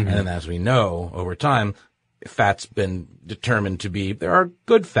bus. And then, as we know, over time, fat's been determined to be, there are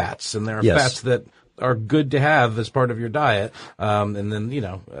good fats and there are fats that are good to have as part of your diet. And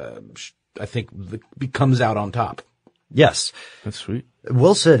then, I think comes out on top. Yes. That's sweet.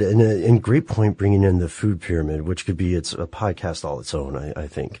 Well said, and great point bringing in the food pyramid, which could be a podcast all its own, I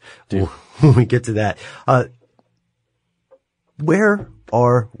think. When we get to that. Where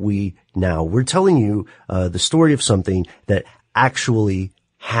are we now? We're telling you the story of something that actually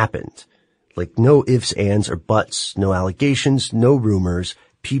happened. Like no ifs, ands, or buts, no allegations, no rumors.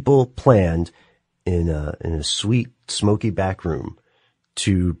 People planned in a sweet, smoky back room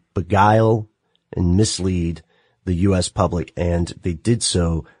to beguile and mislead the U.S. public, and they did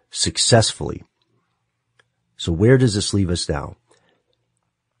so successfully. So where does this leave us now?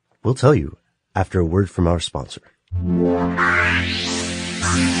 We'll tell you after a word from our sponsor.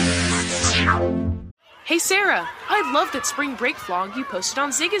 Hey Sarah, I love that spring break vlog you posted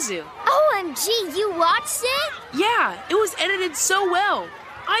on Zigazoo. OMG, you watched it? Yeah, it was edited so well.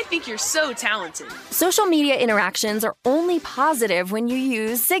 I think you're so talented. Social media interactions are only positive when you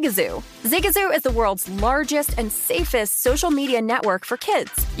use Zigazoo. Zigazoo is the world's largest and safest social media network for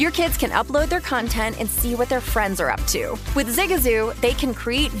kids. Your kids can upload their content and see what their friends are up to. With Zigazoo, they can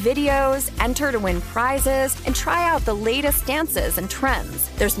create videos, enter to win prizes, and try out the latest dances and trends.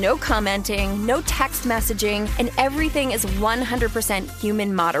 There's no commenting, no text messaging, and everything is 100%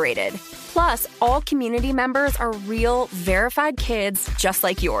 human moderated. Plus, all community members are real, verified kids just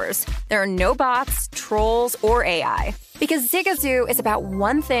like yours. There are no bots, trolls, or AI. Because Zigazoo is about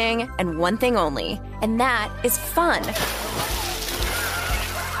one thing and one thing only, and that is fun.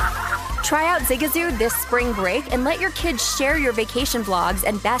 Try out Zigazoo this spring break and let your kids share your vacation vlogs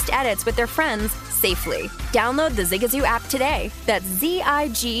and best edits with their friends safely. Download the Zigazoo app today. That's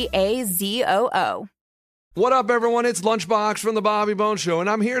Zigazoo. What up, everyone? It's Lunchbox from the Bobby Bones Show, and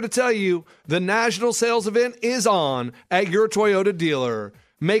I'm here to tell you the national sales event is on at your Toyota dealer,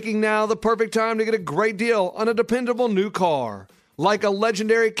 making now the perfect time to get a great deal on a dependable new car. Like a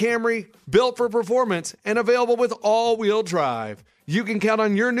legendary Camry, built for performance and available with all-wheel drive. You can count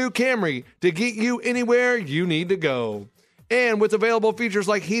on your new Camry to get you anywhere you need to go. And with available features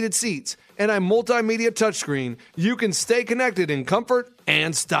like heated seats and a multimedia touchscreen, you can stay connected in comfort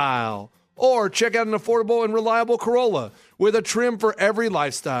and style. Or check out an affordable and reliable Corolla with a trim for every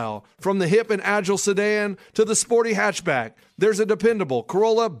lifestyle. From the hip and agile sedan to the sporty hatchback, there's a dependable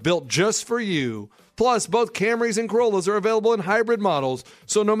Corolla built just for you. Plus, both Camrys and Corollas are available in hybrid models,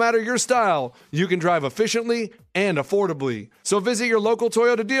 so no matter your style, you can drive efficiently and affordably. So visit your local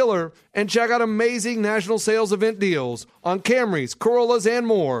Toyota dealer and check out amazing national sales event deals on Camrys, Corollas, and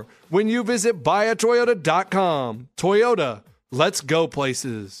more when you visit buyatoyota.com. Toyota, let's go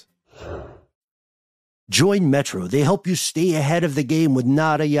places. Join Metro. They help you stay ahead of the game with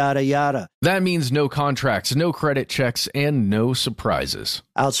nada yada yada. That means no contracts, no credit checks, and no surprises.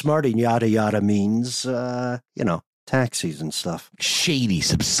 Outsmarting yada yada means, taxis and stuff. Shady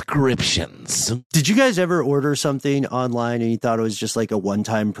subscriptions. Did you guys ever order something online and you thought it was just like a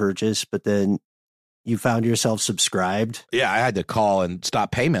one-time purchase, but then you found yourself subscribed? Yeah, I had to call and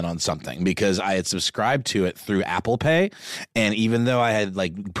stop payment on something because I had subscribed to it through Apple Pay. And even though I had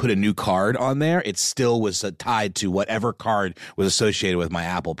like put a new card on there, it still was tied to whatever card was associated with my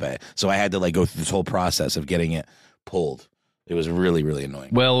Apple Pay. So I had to like go through this whole process of getting it pulled. It was really, really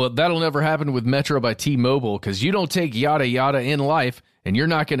annoying. Well, that'll never happen with Metro by T-Mobile because you don't take yada yada in life, and you're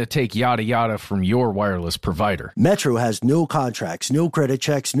not going to take yada yada from your wireless provider. Metro has no contracts, no credit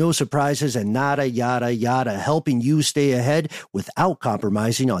checks, no surprises, and nada yada yada, helping you stay ahead without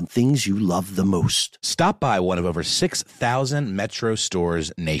compromising on things you love the most. Stop by one of over 6,000 Metro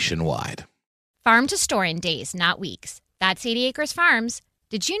stores nationwide. Farm to store in days, not weeks. That's 80 Acres Farms.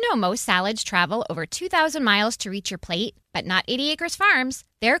 Did you know most salads travel over 2,000 miles to reach your plate? But not 80 Acres Farms.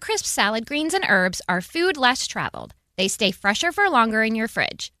 Their crisp salad greens and herbs are food less traveled. They stay fresher for longer in your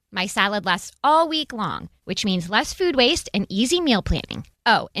fridge. My salad lasts all week long, which means less food waste and easy meal planning.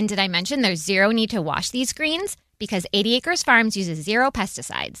 Oh, and did I mention there's zero need to wash these greens? Because 80 Acres Farms uses zero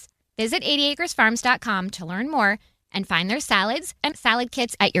pesticides. Visit 80acresfarms.com to learn more and find their salads and salad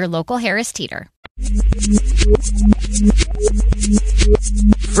kits at your local Harris Teeter.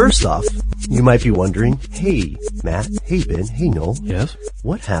 First off, you might be wondering, hey, Matt, hey, Ben, hey, Noel. Yes?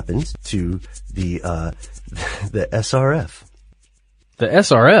 What happened to the SRF? The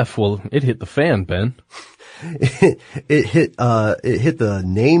SRF? Well, it hit the fan, Ben. It hit the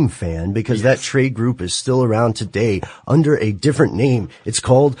name fan because that trade group is still around today under a different name. It's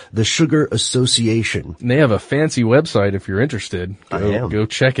called the Sugar Association. And they have a fancy website if you're interested. Go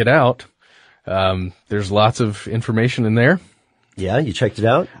check it out. There's lots of information in there. Yeah, you checked it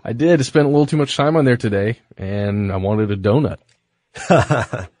out? I did. I spent a little too much time on there today, and I wanted a donut.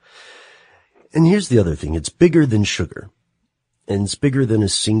 And here's the other thing. It's bigger than sugar. And it's bigger than a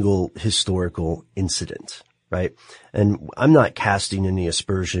single historical incident, right? And I'm not casting any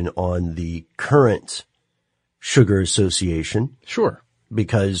aspersion on the current Sugar Association. Sure.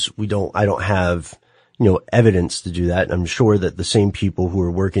 Because I don't have, evidence to do that. I'm sure that the same people who were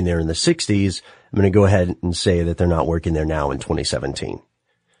working there in the 60s, I'm going to go ahead and say that they're not working there now in 2017.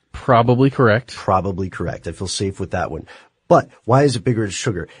 Probably correct. Probably correct. I feel safe with that one. But why is it bigger than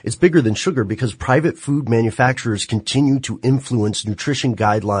sugar? It's bigger than sugar because private food manufacturers continue to influence nutrition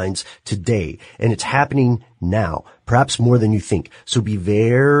guidelines today. And it's happening now, perhaps more than you think. So be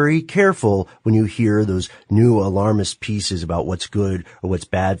very careful when you hear those new alarmist pieces about what's good or what's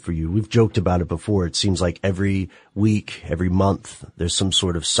bad for you. We've joked about it before. It seems like every week, every month, there's some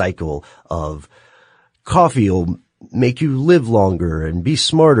sort of cycle of coffee will make you live longer and be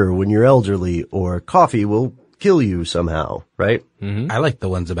smarter when you're elderly, or coffee will kill you somehow, right? Mm-hmm. I like the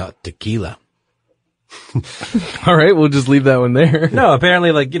ones about tequila. All right, we'll just leave that one there. No, apparently,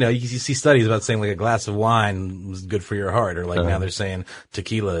 you see studies about saying a glass of wine was good for your heart, or now they're saying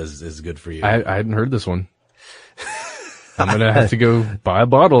tequila is good for you. I hadn't heard this one. I'm going to have to go buy a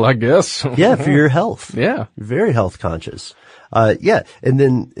bottle, I guess. Yeah, for your health. Yeah. You're very health conscious. Yeah, and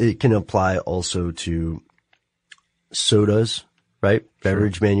then it can apply also to sodas, right? Sure.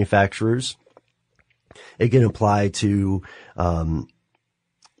 Beverage manufacturers. It can apply to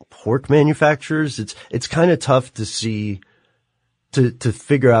pork manufacturers. It's kind of tough to see to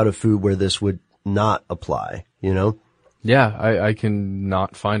figure out a food where this would not apply, Yeah, I can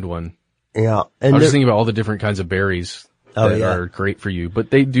not find one. Yeah. And I was just thinking about all the different kinds of berries that are great for you, but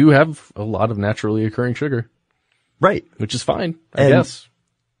they do have a lot of naturally occurring sugar. Right. Which is fine, I guess.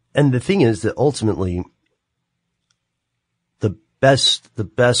 And the thing is that ultimately the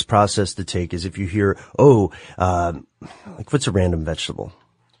best process to take is if you hear, what's a random vegetable?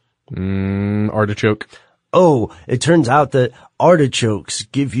 Artichoke. Oh, it turns out that artichokes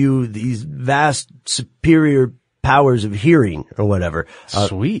give you these vast superior powers of hearing or whatever.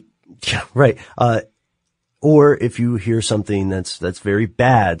 Sweet. Yeah, right. Or if you hear something that's very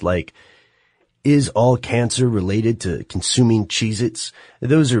bad, like, is all cancer related to consuming Cheez-Its?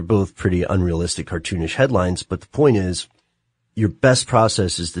 Those are both pretty unrealistic, cartoonish headlines, but the point is, your best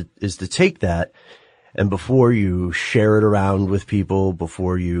process is to take that, and before you share it around with people,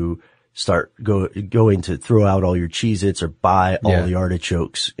 before you start going to throw out all your Cheez-Its or buy all the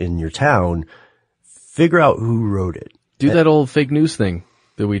artichokes in your town, figure out who wrote it. Do that old fake news thing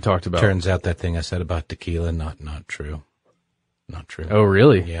that we talked about. Turns out that thing I said about tequila, not true. Not true. Oh,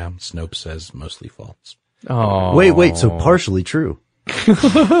 really? Yeah, Snopes says mostly false. Oh. Wait, so partially true.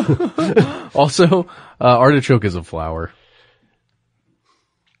 Also, artichoke is a flower.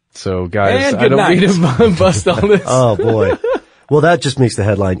 So, guys, I don't mean to bust all this. Oh, boy. Well, that just makes the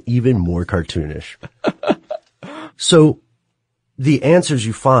headline even more cartoonish. So, the answers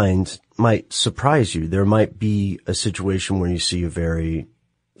you find might surprise you. There might be a situation where you see a very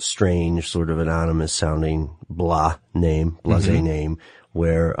strange, sort of anonymous sounding blase name,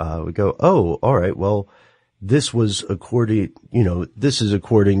 where, we go, oh, all right, well, this is according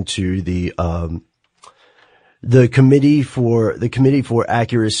to the Committee for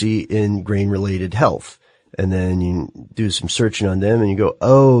Accuracy in Grain-Related Health. And then you do some searching on them and you go,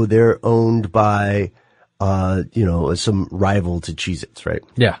 oh, they're owned by, some rival to Cheez-Its, right?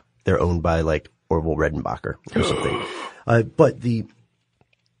 Yeah. They're owned by like Orville Redenbacher or something. But the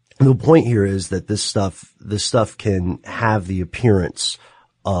point here is that this stuff can have the appearance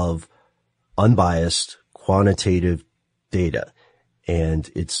of unbiased quantitative data, and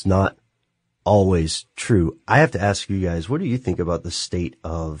it's not always true. I have to ask you guys, what do you think about the state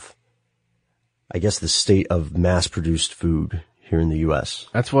of mass-produced food here in the U.S.?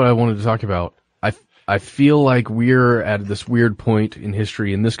 That's what I wanted to talk about. I feel like we're at this weird point in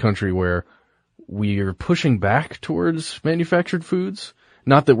history in this country where we are pushing back towards manufactured foods.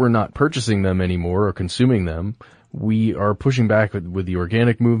 Not that we're not purchasing them anymore or consuming them. We are pushing back with the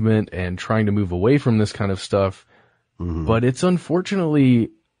organic movement and trying to move away from this kind of stuff. Mm-hmm. But it's unfortunately,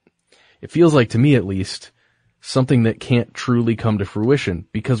 it feels like, to me at least, something that can't truly come to fruition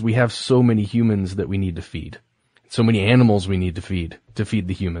because we have so many humans that we need to feed. So many animals we need to feed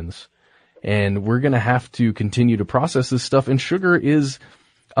the humans. And we're going to have to continue to process this stuff. And sugar is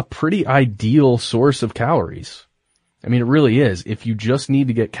a pretty ideal source of calories. I mean, it really is. If you just need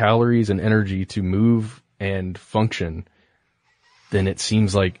to get calories and energy to move and function, then it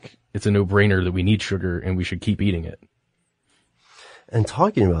seems like it's a no-brainer that we need sugar and we should keep eating it. And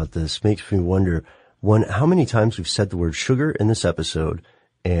talking about this makes me wonder, how many times we've said the word sugar in this episode,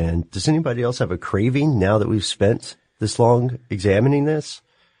 and does anybody else have a craving now that we've spent this long examining this?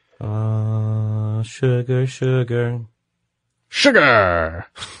 Sugar. Sugar!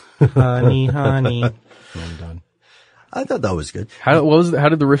 Honey. I'm done. I thought that was good. How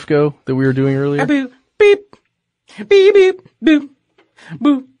did the riff go that we were doing earlier? Boop, beep, beep, beep, boop,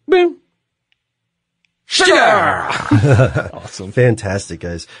 boop, boop. Sugar! Awesome. Fantastic,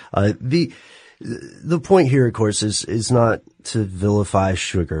 guys. The point here, of course, is not to vilify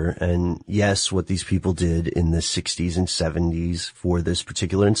sugar. And yes, what these people did in the 60s and 70s for this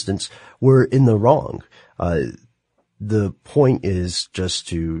particular instance were in the wrong. The point is just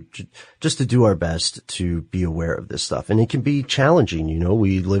to do our best to be aware of this stuff. And it can be challenging.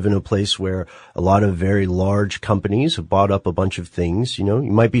 We live in a place where a lot of very large companies have bought up a bunch of things. You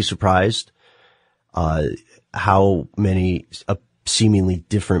might be surprised, how many, seemingly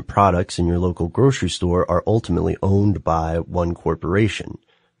different products in your local grocery store are ultimately owned by one corporation,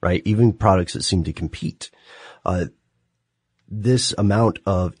 right? Even products that seem to compete. This amount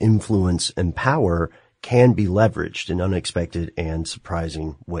of influence and power can be leveraged in unexpected and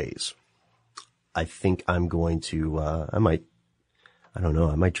surprising ways. I think I'm going to, I might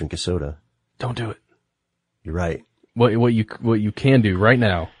drink a soda. Don't do it. You're right. What you can do right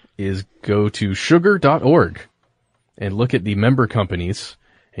now is go to sugar.org and look at the member companies,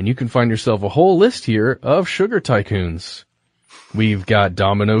 and you can find yourself a whole list here of sugar tycoons. We've got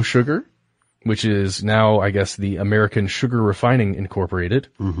Domino Sugar, which is now, I guess, the American Sugar Refining Incorporated.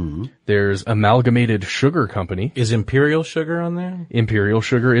 Mm-hmm. There's Amalgamated Sugar Company. Is Imperial Sugar on there? Imperial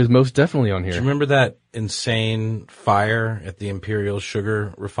Sugar is most definitely on here. Do you remember that insane fire at the Imperial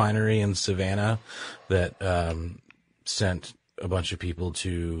Sugar Refinery in Savannah that sent a bunch of people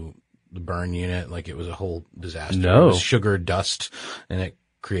to the burn unit? Like, it was a whole disaster. No. It was sugar dust, and it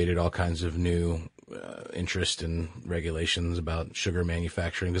created all kinds of new interest in regulations about sugar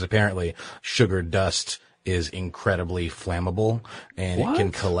manufacturing, because apparently sugar dust is incredibly flammable, and it can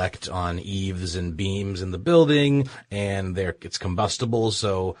collect on eaves and beams in the building, and it's combustible,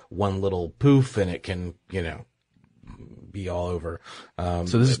 so one little poof and it can, be all over.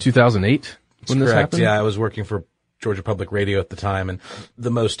 So this is 2008 when this correct. happened? Yeah, I was working for Georgia Public Radio at the time, and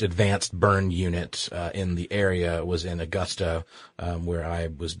the most advanced burn unit in the area was in Augusta, where I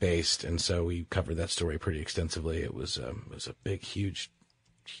was based, and so we covered that story pretty extensively. It was a big, huge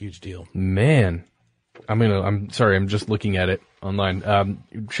deal. Man, I'm sorry, I'm just looking at it online.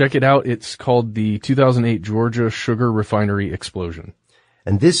 Check it out. It's called the 2008 Georgia Sugar Refinery Explosion.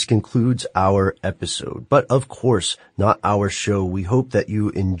 And this concludes our episode, but of course, not our show. We hope that you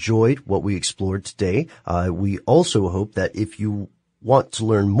enjoyed what we explored today. We also hope that if you want to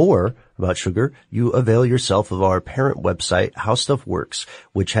learn more about sugar, you avail yourself of our parent website, How Stuff Works,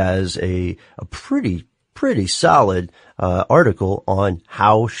 which has a pretty solid article on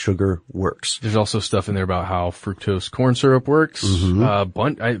how sugar works. There's also stuff in there about how fructose corn syrup works.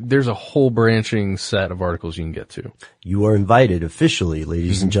 Mm-hmm. There's a whole branching set of articles you can get to. You are invited officially,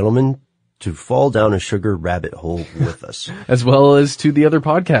 ladies and gentlemen, to fall down a sugar rabbit hole with us. As well as to the other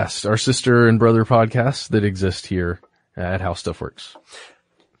podcasts, our sister and brother podcasts that exist here at How Stuff Works.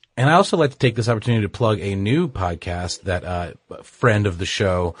 And I also like to take this opportunity to plug a new podcast that a friend of the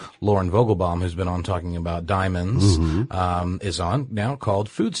show, Lauren Vogelbaum, who's been on talking about diamonds, is on now, called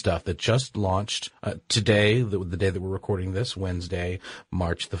Food Stuff, that just launched today, the day that we're recording this, Wednesday,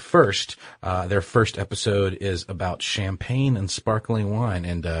 March the 1st. Their first episode is about champagne and sparkling wine,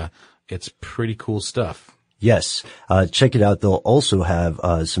 and it's pretty cool stuff. Yes. Check it out. They'll also have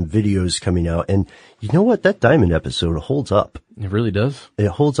some videos coming out. And you know what? That diamond episode holds up. It really does. It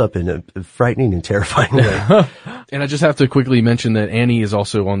holds up in a frightening and terrifying way. And I just have to quickly mention that Annie is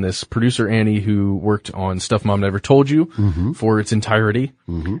also on this. Producer Annie, who worked on Stuff Mom Never Told You for its entirety.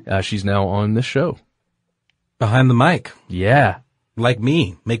 She's now on this show. Behind the mic. Yeah. Like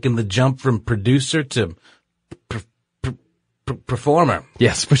me, making the jump from producer to performer.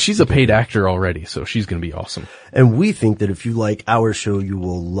 Yes, but she's a paid actor already, so she's going to be awesome. And we think that if you like our show, you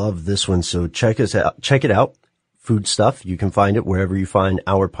will love this one. So check us out. Check it out. Food Stuff. You can find it wherever you find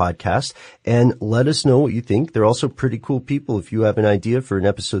our podcast, and let us know what you think. They're also pretty cool people. If you have an idea for an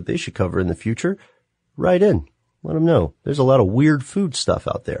episode they should cover in the future, write in. Let them know. There's a lot of weird food stuff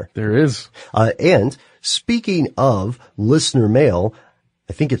out there. There is. And speaking of listener mail,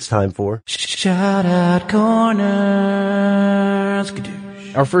 I think it's time for Shout Out Corners.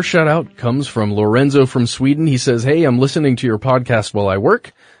 Our first shout out comes from Lorenzo from Sweden. He says, "Hey, I'm listening to your podcast while I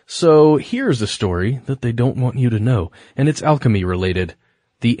work. So here's a story that they don't want you to know, and it's alchemy related.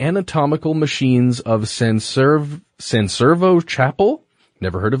 The anatomical machines of San Servo Chapel.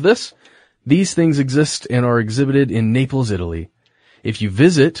 Never heard of this? These things exist and are exhibited in Naples, Italy. If you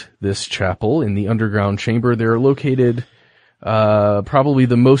visit this chapel in the underground chamber, they are located probably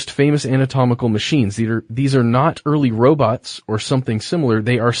the most famous anatomical machines. These are not early robots or something similar.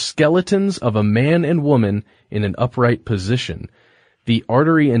 They are skeletons of a man and woman in an upright position. The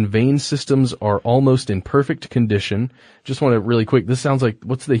artery and vein systems are almost in perfect condition." Just want to really quick, this sounds like,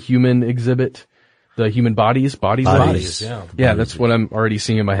 what's the human exhibit? The human bodies? Bodies, yeah. Yeah, that's what I'm already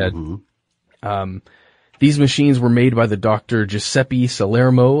seeing in my head. These machines were made by the Dr. Giuseppe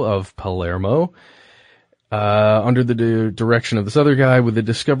Salermo of Palermo, under the direction of this other guy. With the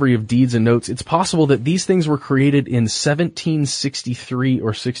discovery of deeds and notes, it's possible that these things were created in 1763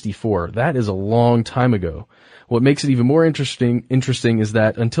 or 64. That is a long time ago. What makes it even more interesting is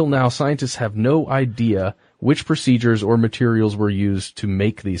that until now, scientists have no idea which procedures or materials were used to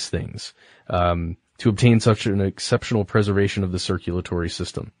make these things, to obtain such an exceptional preservation of the circulatory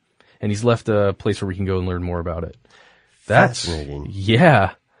system. And he's left a place where we can go and learn more about it. That's fascinating.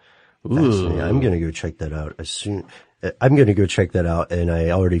 Yeah. Fascinating. I'm going to go check that out I'm going to go check that out, and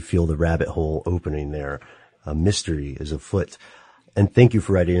I already feel the rabbit hole opening there. A mystery is afoot. And thank you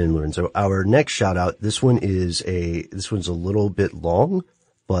for writing in, Lorenzo. Our next shout out, this one's a little bit long,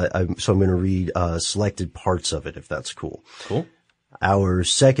 but I'm going to read selected parts of it, if that's cool. Cool. Our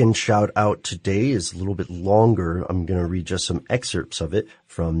second shout out today is a little bit longer. I'm going to read just some excerpts of it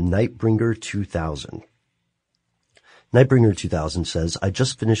from Nightbringer 2000. Nightbringer 2000 says, "I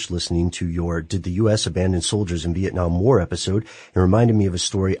just finished listening to your Did the U.S. Abandon Soldiers in Vietnam War episode, and reminded me of a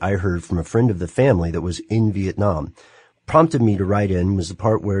story I heard from a friend of the family that was in Vietnam. Prompted me to write in was the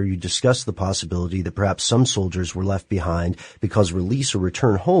part where you discussed the possibility that perhaps some soldiers were left behind because release or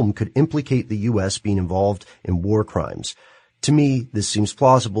return home could implicate the U.S. being involved in war crimes. To me, this seems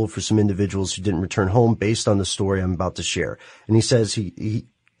plausible for some individuals who didn't return home based on the story I'm about to share." And he says he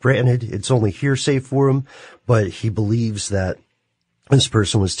granted, it's only hearsay for him, but he believes that this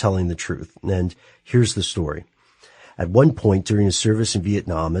person was telling the truth. And here's the story. At one point during his service in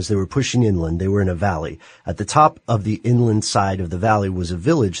Vietnam, as they were pushing inland, they were in a valley. At the top of the inland side of the valley was a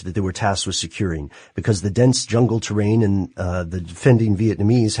village that they were tasked with securing. Because the dense jungle terrain and the defending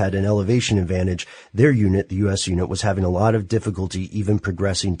Vietnamese had an elevation advantage, their unit, the U.S. unit, was having a lot of difficulty even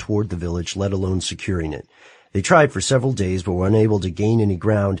progressing toward the village, let alone securing it. They tried for several days but were unable to gain any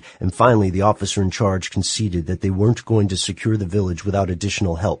ground, and finally the officer in charge conceded that they weren't going to secure the village without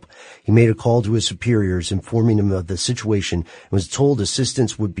additional help. He made a call to his superiors informing them of the situation and was told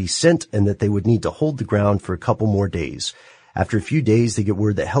assistance would be sent and that they would need to hold the ground for a couple more days. After a few days, they get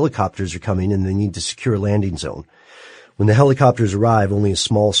word that helicopters are coming and they need to secure a landing zone. When the helicopters arrive, only a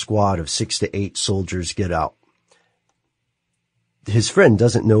small squad of 6 to 8 soldiers get out. His friend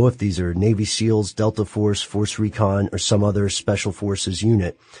doesn't know if these are Navy SEALs, Delta Force, Force Recon, or some other Special Forces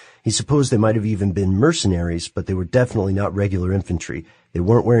unit. He supposed they might have even been mercenaries, but they were definitely not regular infantry. They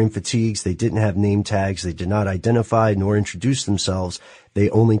weren't wearing fatigues, they didn't have name tags, they did not identify nor introduce themselves. They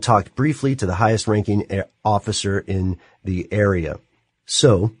only talked briefly to the highest ranking officer in the area.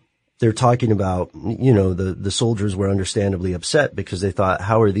 So, they're talking about, the soldiers were understandably upset because they thought,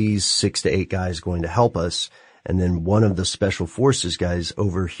 how are these 6 to 8 guys going to help us? And then one of the special forces guys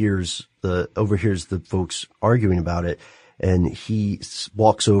overhears the folks arguing about it. And he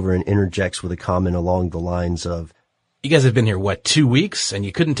walks over and interjects with a comment along the lines of, you guys have been here, 2 weeks, and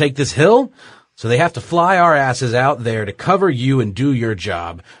you couldn't take this hill? So they have to fly our asses out there to cover you and do your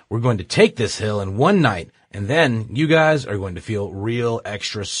job. We're going to take this hill in one night, and then you guys are going to feel real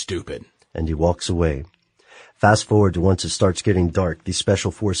extra stupid. And he walks away. Fast forward to once it starts getting dark, these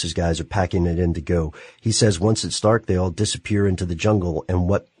special forces guys are packing it in to go. He says once it's dark, they all disappear into the jungle, and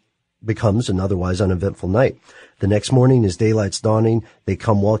what becomes an otherwise uneventful night. The next morning, as daylight's dawning, they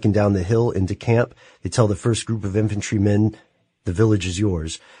come walking down the hill into camp. They tell the first group of infantrymen, the village is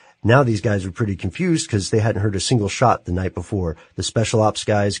yours. Now these guys are pretty confused because they hadn't heard a single shot the night before. The special ops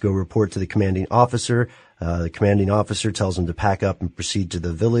guys go report to the commanding officer. The commanding officer tells them to pack up and proceed to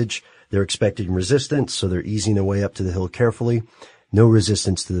the village. They're expecting resistance, so they're easing their way up to the hill carefully. No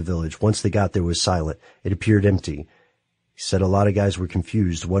resistance to the village. Once they got there, it was silent. It appeared empty. He said a lot of guys were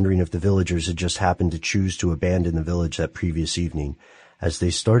confused, wondering if the villagers had just happened to choose to abandon the village that previous evening. As they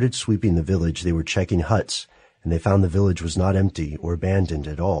started sweeping the village, they were checking huts, and they found the village was not empty or abandoned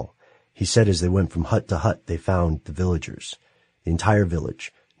at all. He said as they went from hut to hut, they found the villagers. The entire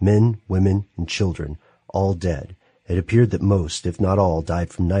village, men, women, and children, all dead. It appeared that most, if not all, died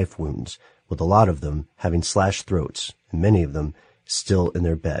from knife wounds, with a lot of them having slashed throats, and many of them still in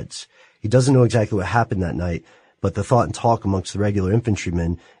their beds. He doesn't know exactly what happened that night, but the thought and talk amongst the regular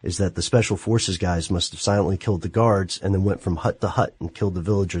infantrymen is that the special forces guys must have silently killed the guards and then went from hut to hut and killed the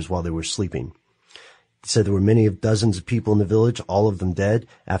villagers while they were sleeping. He said there were many of dozens of people in the village, all of them dead,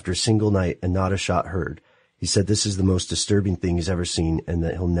 after a single night and not a shot heard. He said this is the most disturbing thing he's ever seen and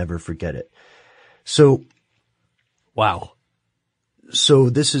that he'll never forget it. So, wow. So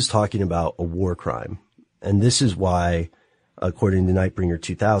this is talking about a war crime. And this is why, according to Nightbringer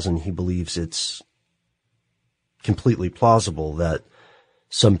 2000, he believes it's completely plausible that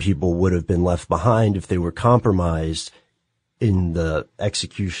some people would have been left behind if they were compromised in the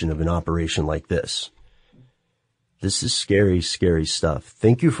execution of an operation like this. This is scary, scary stuff.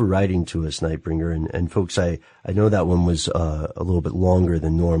 Thank you for writing to us, Nightbringer. And folks, I know that one was a little bit longer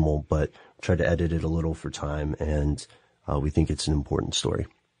than normal, but tried to edit it a little for time, and we think it's an important story.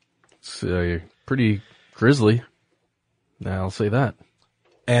 It's pretty grisly. I'll say that.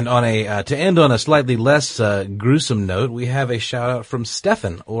 And on to end on a slightly less gruesome note, we have a shout out from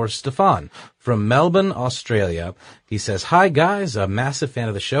Stefan from Melbourne, Australia. He says, "Hi guys, a massive fan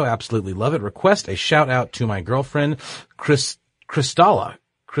of the show, absolutely love it. Request a shout out to my girlfriend, Crystala.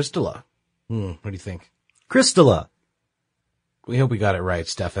 What do you think? Crystala. We hope we got it right,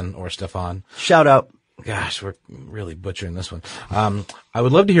 Stefan. Shout out. Gosh, we're really butchering this one. I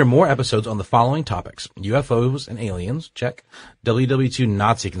would love to hear more episodes on the following topics. UFOs and aliens, check. WW2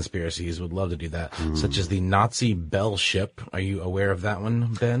 Nazi conspiracies, would love to do that. Such as the Nazi Bell ship. Are you aware of that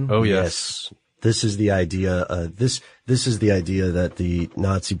one, Ben? Oh, yes. This is the idea, this is the idea that the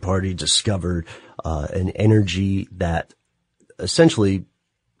Nazi Party discovered, an energy that essentially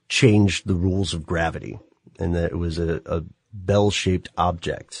changed the rules of gravity. And that it was a bell-shaped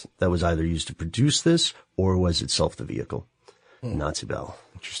object that was either used to produce this or was itself the vehicle. Nazi bell.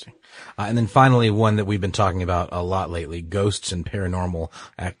 Interesting. And then finally, one that we've been talking about a lot lately, ghosts and paranormal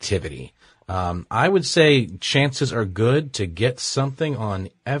activity. I would say chances are good to get something on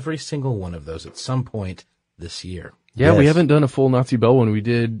every single one of those at some point this year. Yeah, yes. We haven't done a full Nazi bell one. We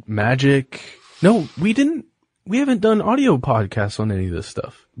did magic. No, we didn't. We haven't done audio podcasts on any of this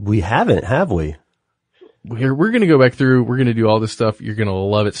stuff. We haven't, have we? We're going to go back through. We're going to do all this stuff. You're going to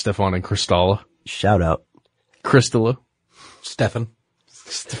love it, Stefan and Crystala. Shout out. Crystala. Stefan.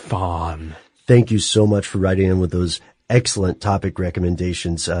 Thank you so much for writing in with those excellent topic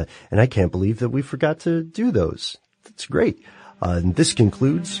recommendations. And I can't believe that we forgot to do those. That's great. And this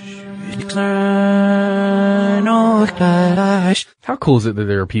concludes. How cool is it that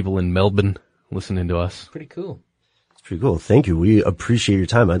there are people in Melbourne listening to us? Pretty cool. Pretty cool. Thank you. We appreciate your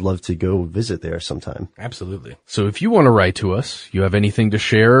time. I'd love to go visit there sometime. Absolutely. So if you want to write to us, you have anything to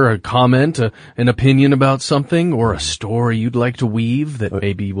share, a comment, an opinion about something, or a story you'd like to weave that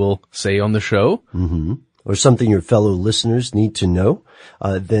maybe we'll say on the show, or something your fellow listeners need to know,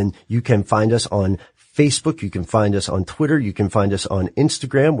 then you can find us on Facebook. You can find us on Twitter. You can find us on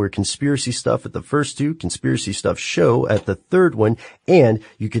Instagram. We're Conspiracy Stuff at the first two, Conspiracy Stuff Show at the third one. And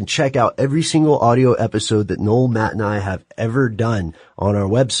you can check out every single audio episode that Noel, Matt, and I have ever done on our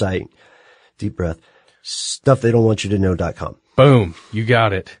website. Deep breath. StuffTheyDon'tWantYouToKnow.com. Boom. You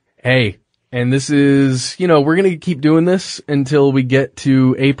got it. Hey, and this is, we're going to keep doing this until we get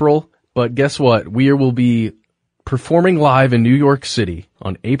to April. But guess what? We will be performing live in New York City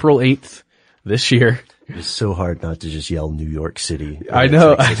on April 8th this year. It's so hard not to just yell New York City. I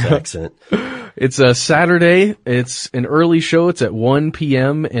know. Accent. It's a Saturday. It's an early show. It's at 1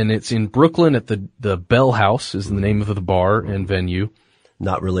 p.m. and it's in Brooklyn at the Bell House is the name of the bar and venue.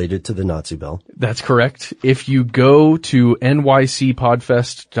 Not related to the Nazi Bell. That's correct. If you go to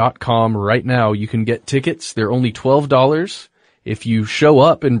nycpodfest.com right now, you can get tickets. They're only $12. If you show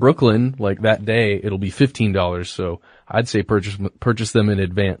up in Brooklyn like that day, it'll be $15. So I'd say purchase them in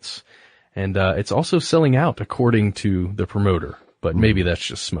advance. And it's also selling out according to the promoter. But maybe that's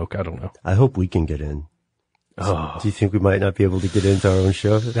just smoke. I don't know. I hope we can get in. Oh. Do you think we might not be able to get into our own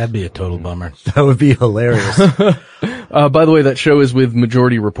show? That'd be a total bummer. That would be hilarious. By the way, that show is with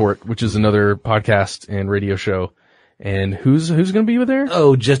Majority Report, which is another podcast and radio show. And who's going to be there?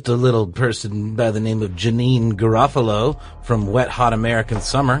 Oh, just a little person by the name of Janine Garofalo from Wet Hot American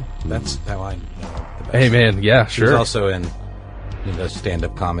Summer. That's how I know the best. Hey, man. Yeah, She sure. was also in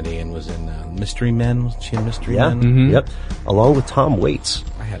stand-up comedy and was in Mystery Men. Was she in Mystery Yeah. Men? Mm-hmm. Yep. Along with Tom Waits.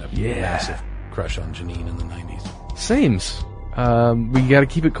 I had a massive crush on Janine in the 90s. Sames. We got to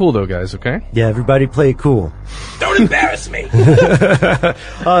keep it cool, though, guys, okay? Yeah, everybody play it cool. Don't embarrass me.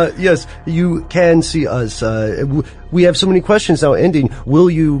 Yes, you can see us. We have so many questions now ending. Will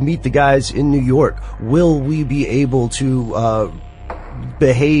you meet the guys in New York? Will we be able to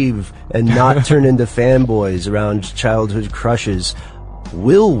behave and not turn into fanboys around childhood crushes?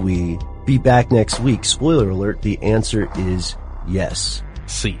 Will we be back next week? Spoiler alert, the answer is yes.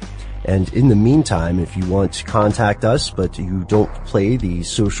 See. And in the meantime, if you want to contact us, but you don't play the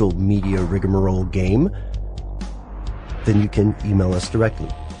social media rigmarole game, then you can email us directly.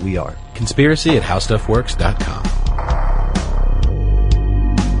 We are conspiracy@howstuffworks.com.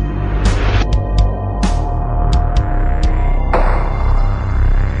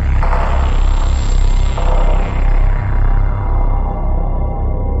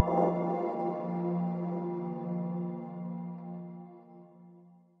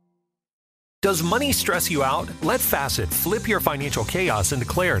 Does money stress you out? Let Facet flip your financial chaos into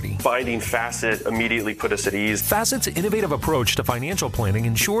clarity. Finding Facet immediately put us at ease. Facet's innovative approach to financial planning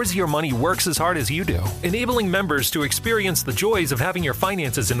ensures your money works as hard as you do, enabling members to experience the joys of having your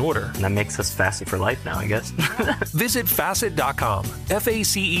finances in order. And that makes us Facet for life now, I guess. Visit Facet.com,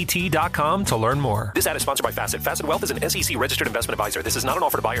 FACET.com to learn more. This ad is sponsored by Facet. Facet Wealth is an SEC registered investment advisor. This is not an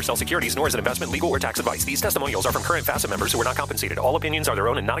offer to buy or sell securities, nor is it investment, legal, or tax advice. These testimonials are from current Facet members who are not compensated. All opinions are their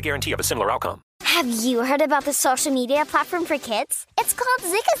own and not a guarantee of a similar outcome. Have you heard about the social media platform for kids? It's called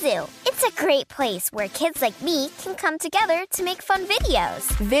Zigazoo. It's a great place where kids like me can come together to make fun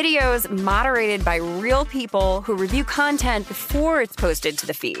videos. Videos moderated by real people who review content before it's posted to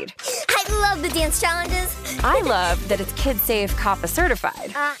the feed. I love the dance challenges. I love that it's Kid Safe COPPA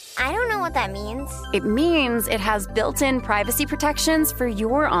certified. I don't know what that means. It means it has built-in privacy protections for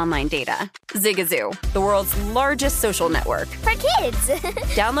your online data. Zigazoo, the world's largest social network. For kids.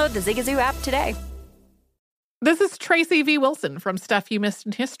 Download the Zigazoo app today. This is Tracy V. Wilson from Stuff You Missed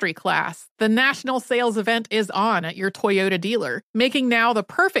in History class. The national sales event is on at your Toyota dealer, making now the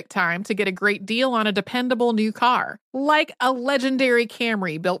perfect time to get a great deal on a dependable new car. Like a legendary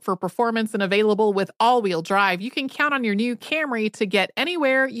Camry built for performance and available with all-wheel drive, you can count on your new Camry to get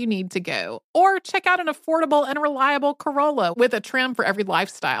anywhere you need to go. Or check out an affordable and reliable Corolla with a trim for every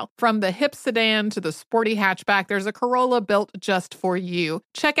lifestyle. From the hip sedan to the sporty hatchback, there's a Corolla built just for you.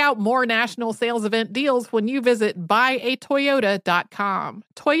 Check out more national sales event deals when you visit buyatoyota.com.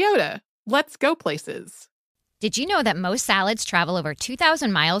 Toyota, let's go places. Did you know that most salads travel over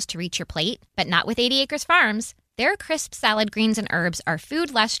 2,000 miles to reach your plate? But not with 80 Acres Farms. Their crisp salad greens and herbs are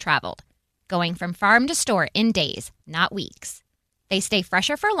food less traveled, going from farm to store in days, not weeks. They stay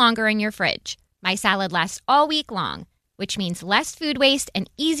fresher for longer in your fridge. My salad lasts all week long, which means less food waste and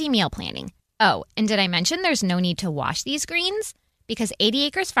easy meal planning. Oh, and did I mention there's no need to wash these greens? Because 80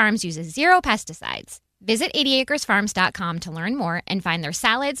 Acres Farms uses 0 pesticides. Visit 80acresfarms.com to learn more and find their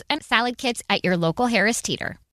salads and salad kits at your local Harris Teeter.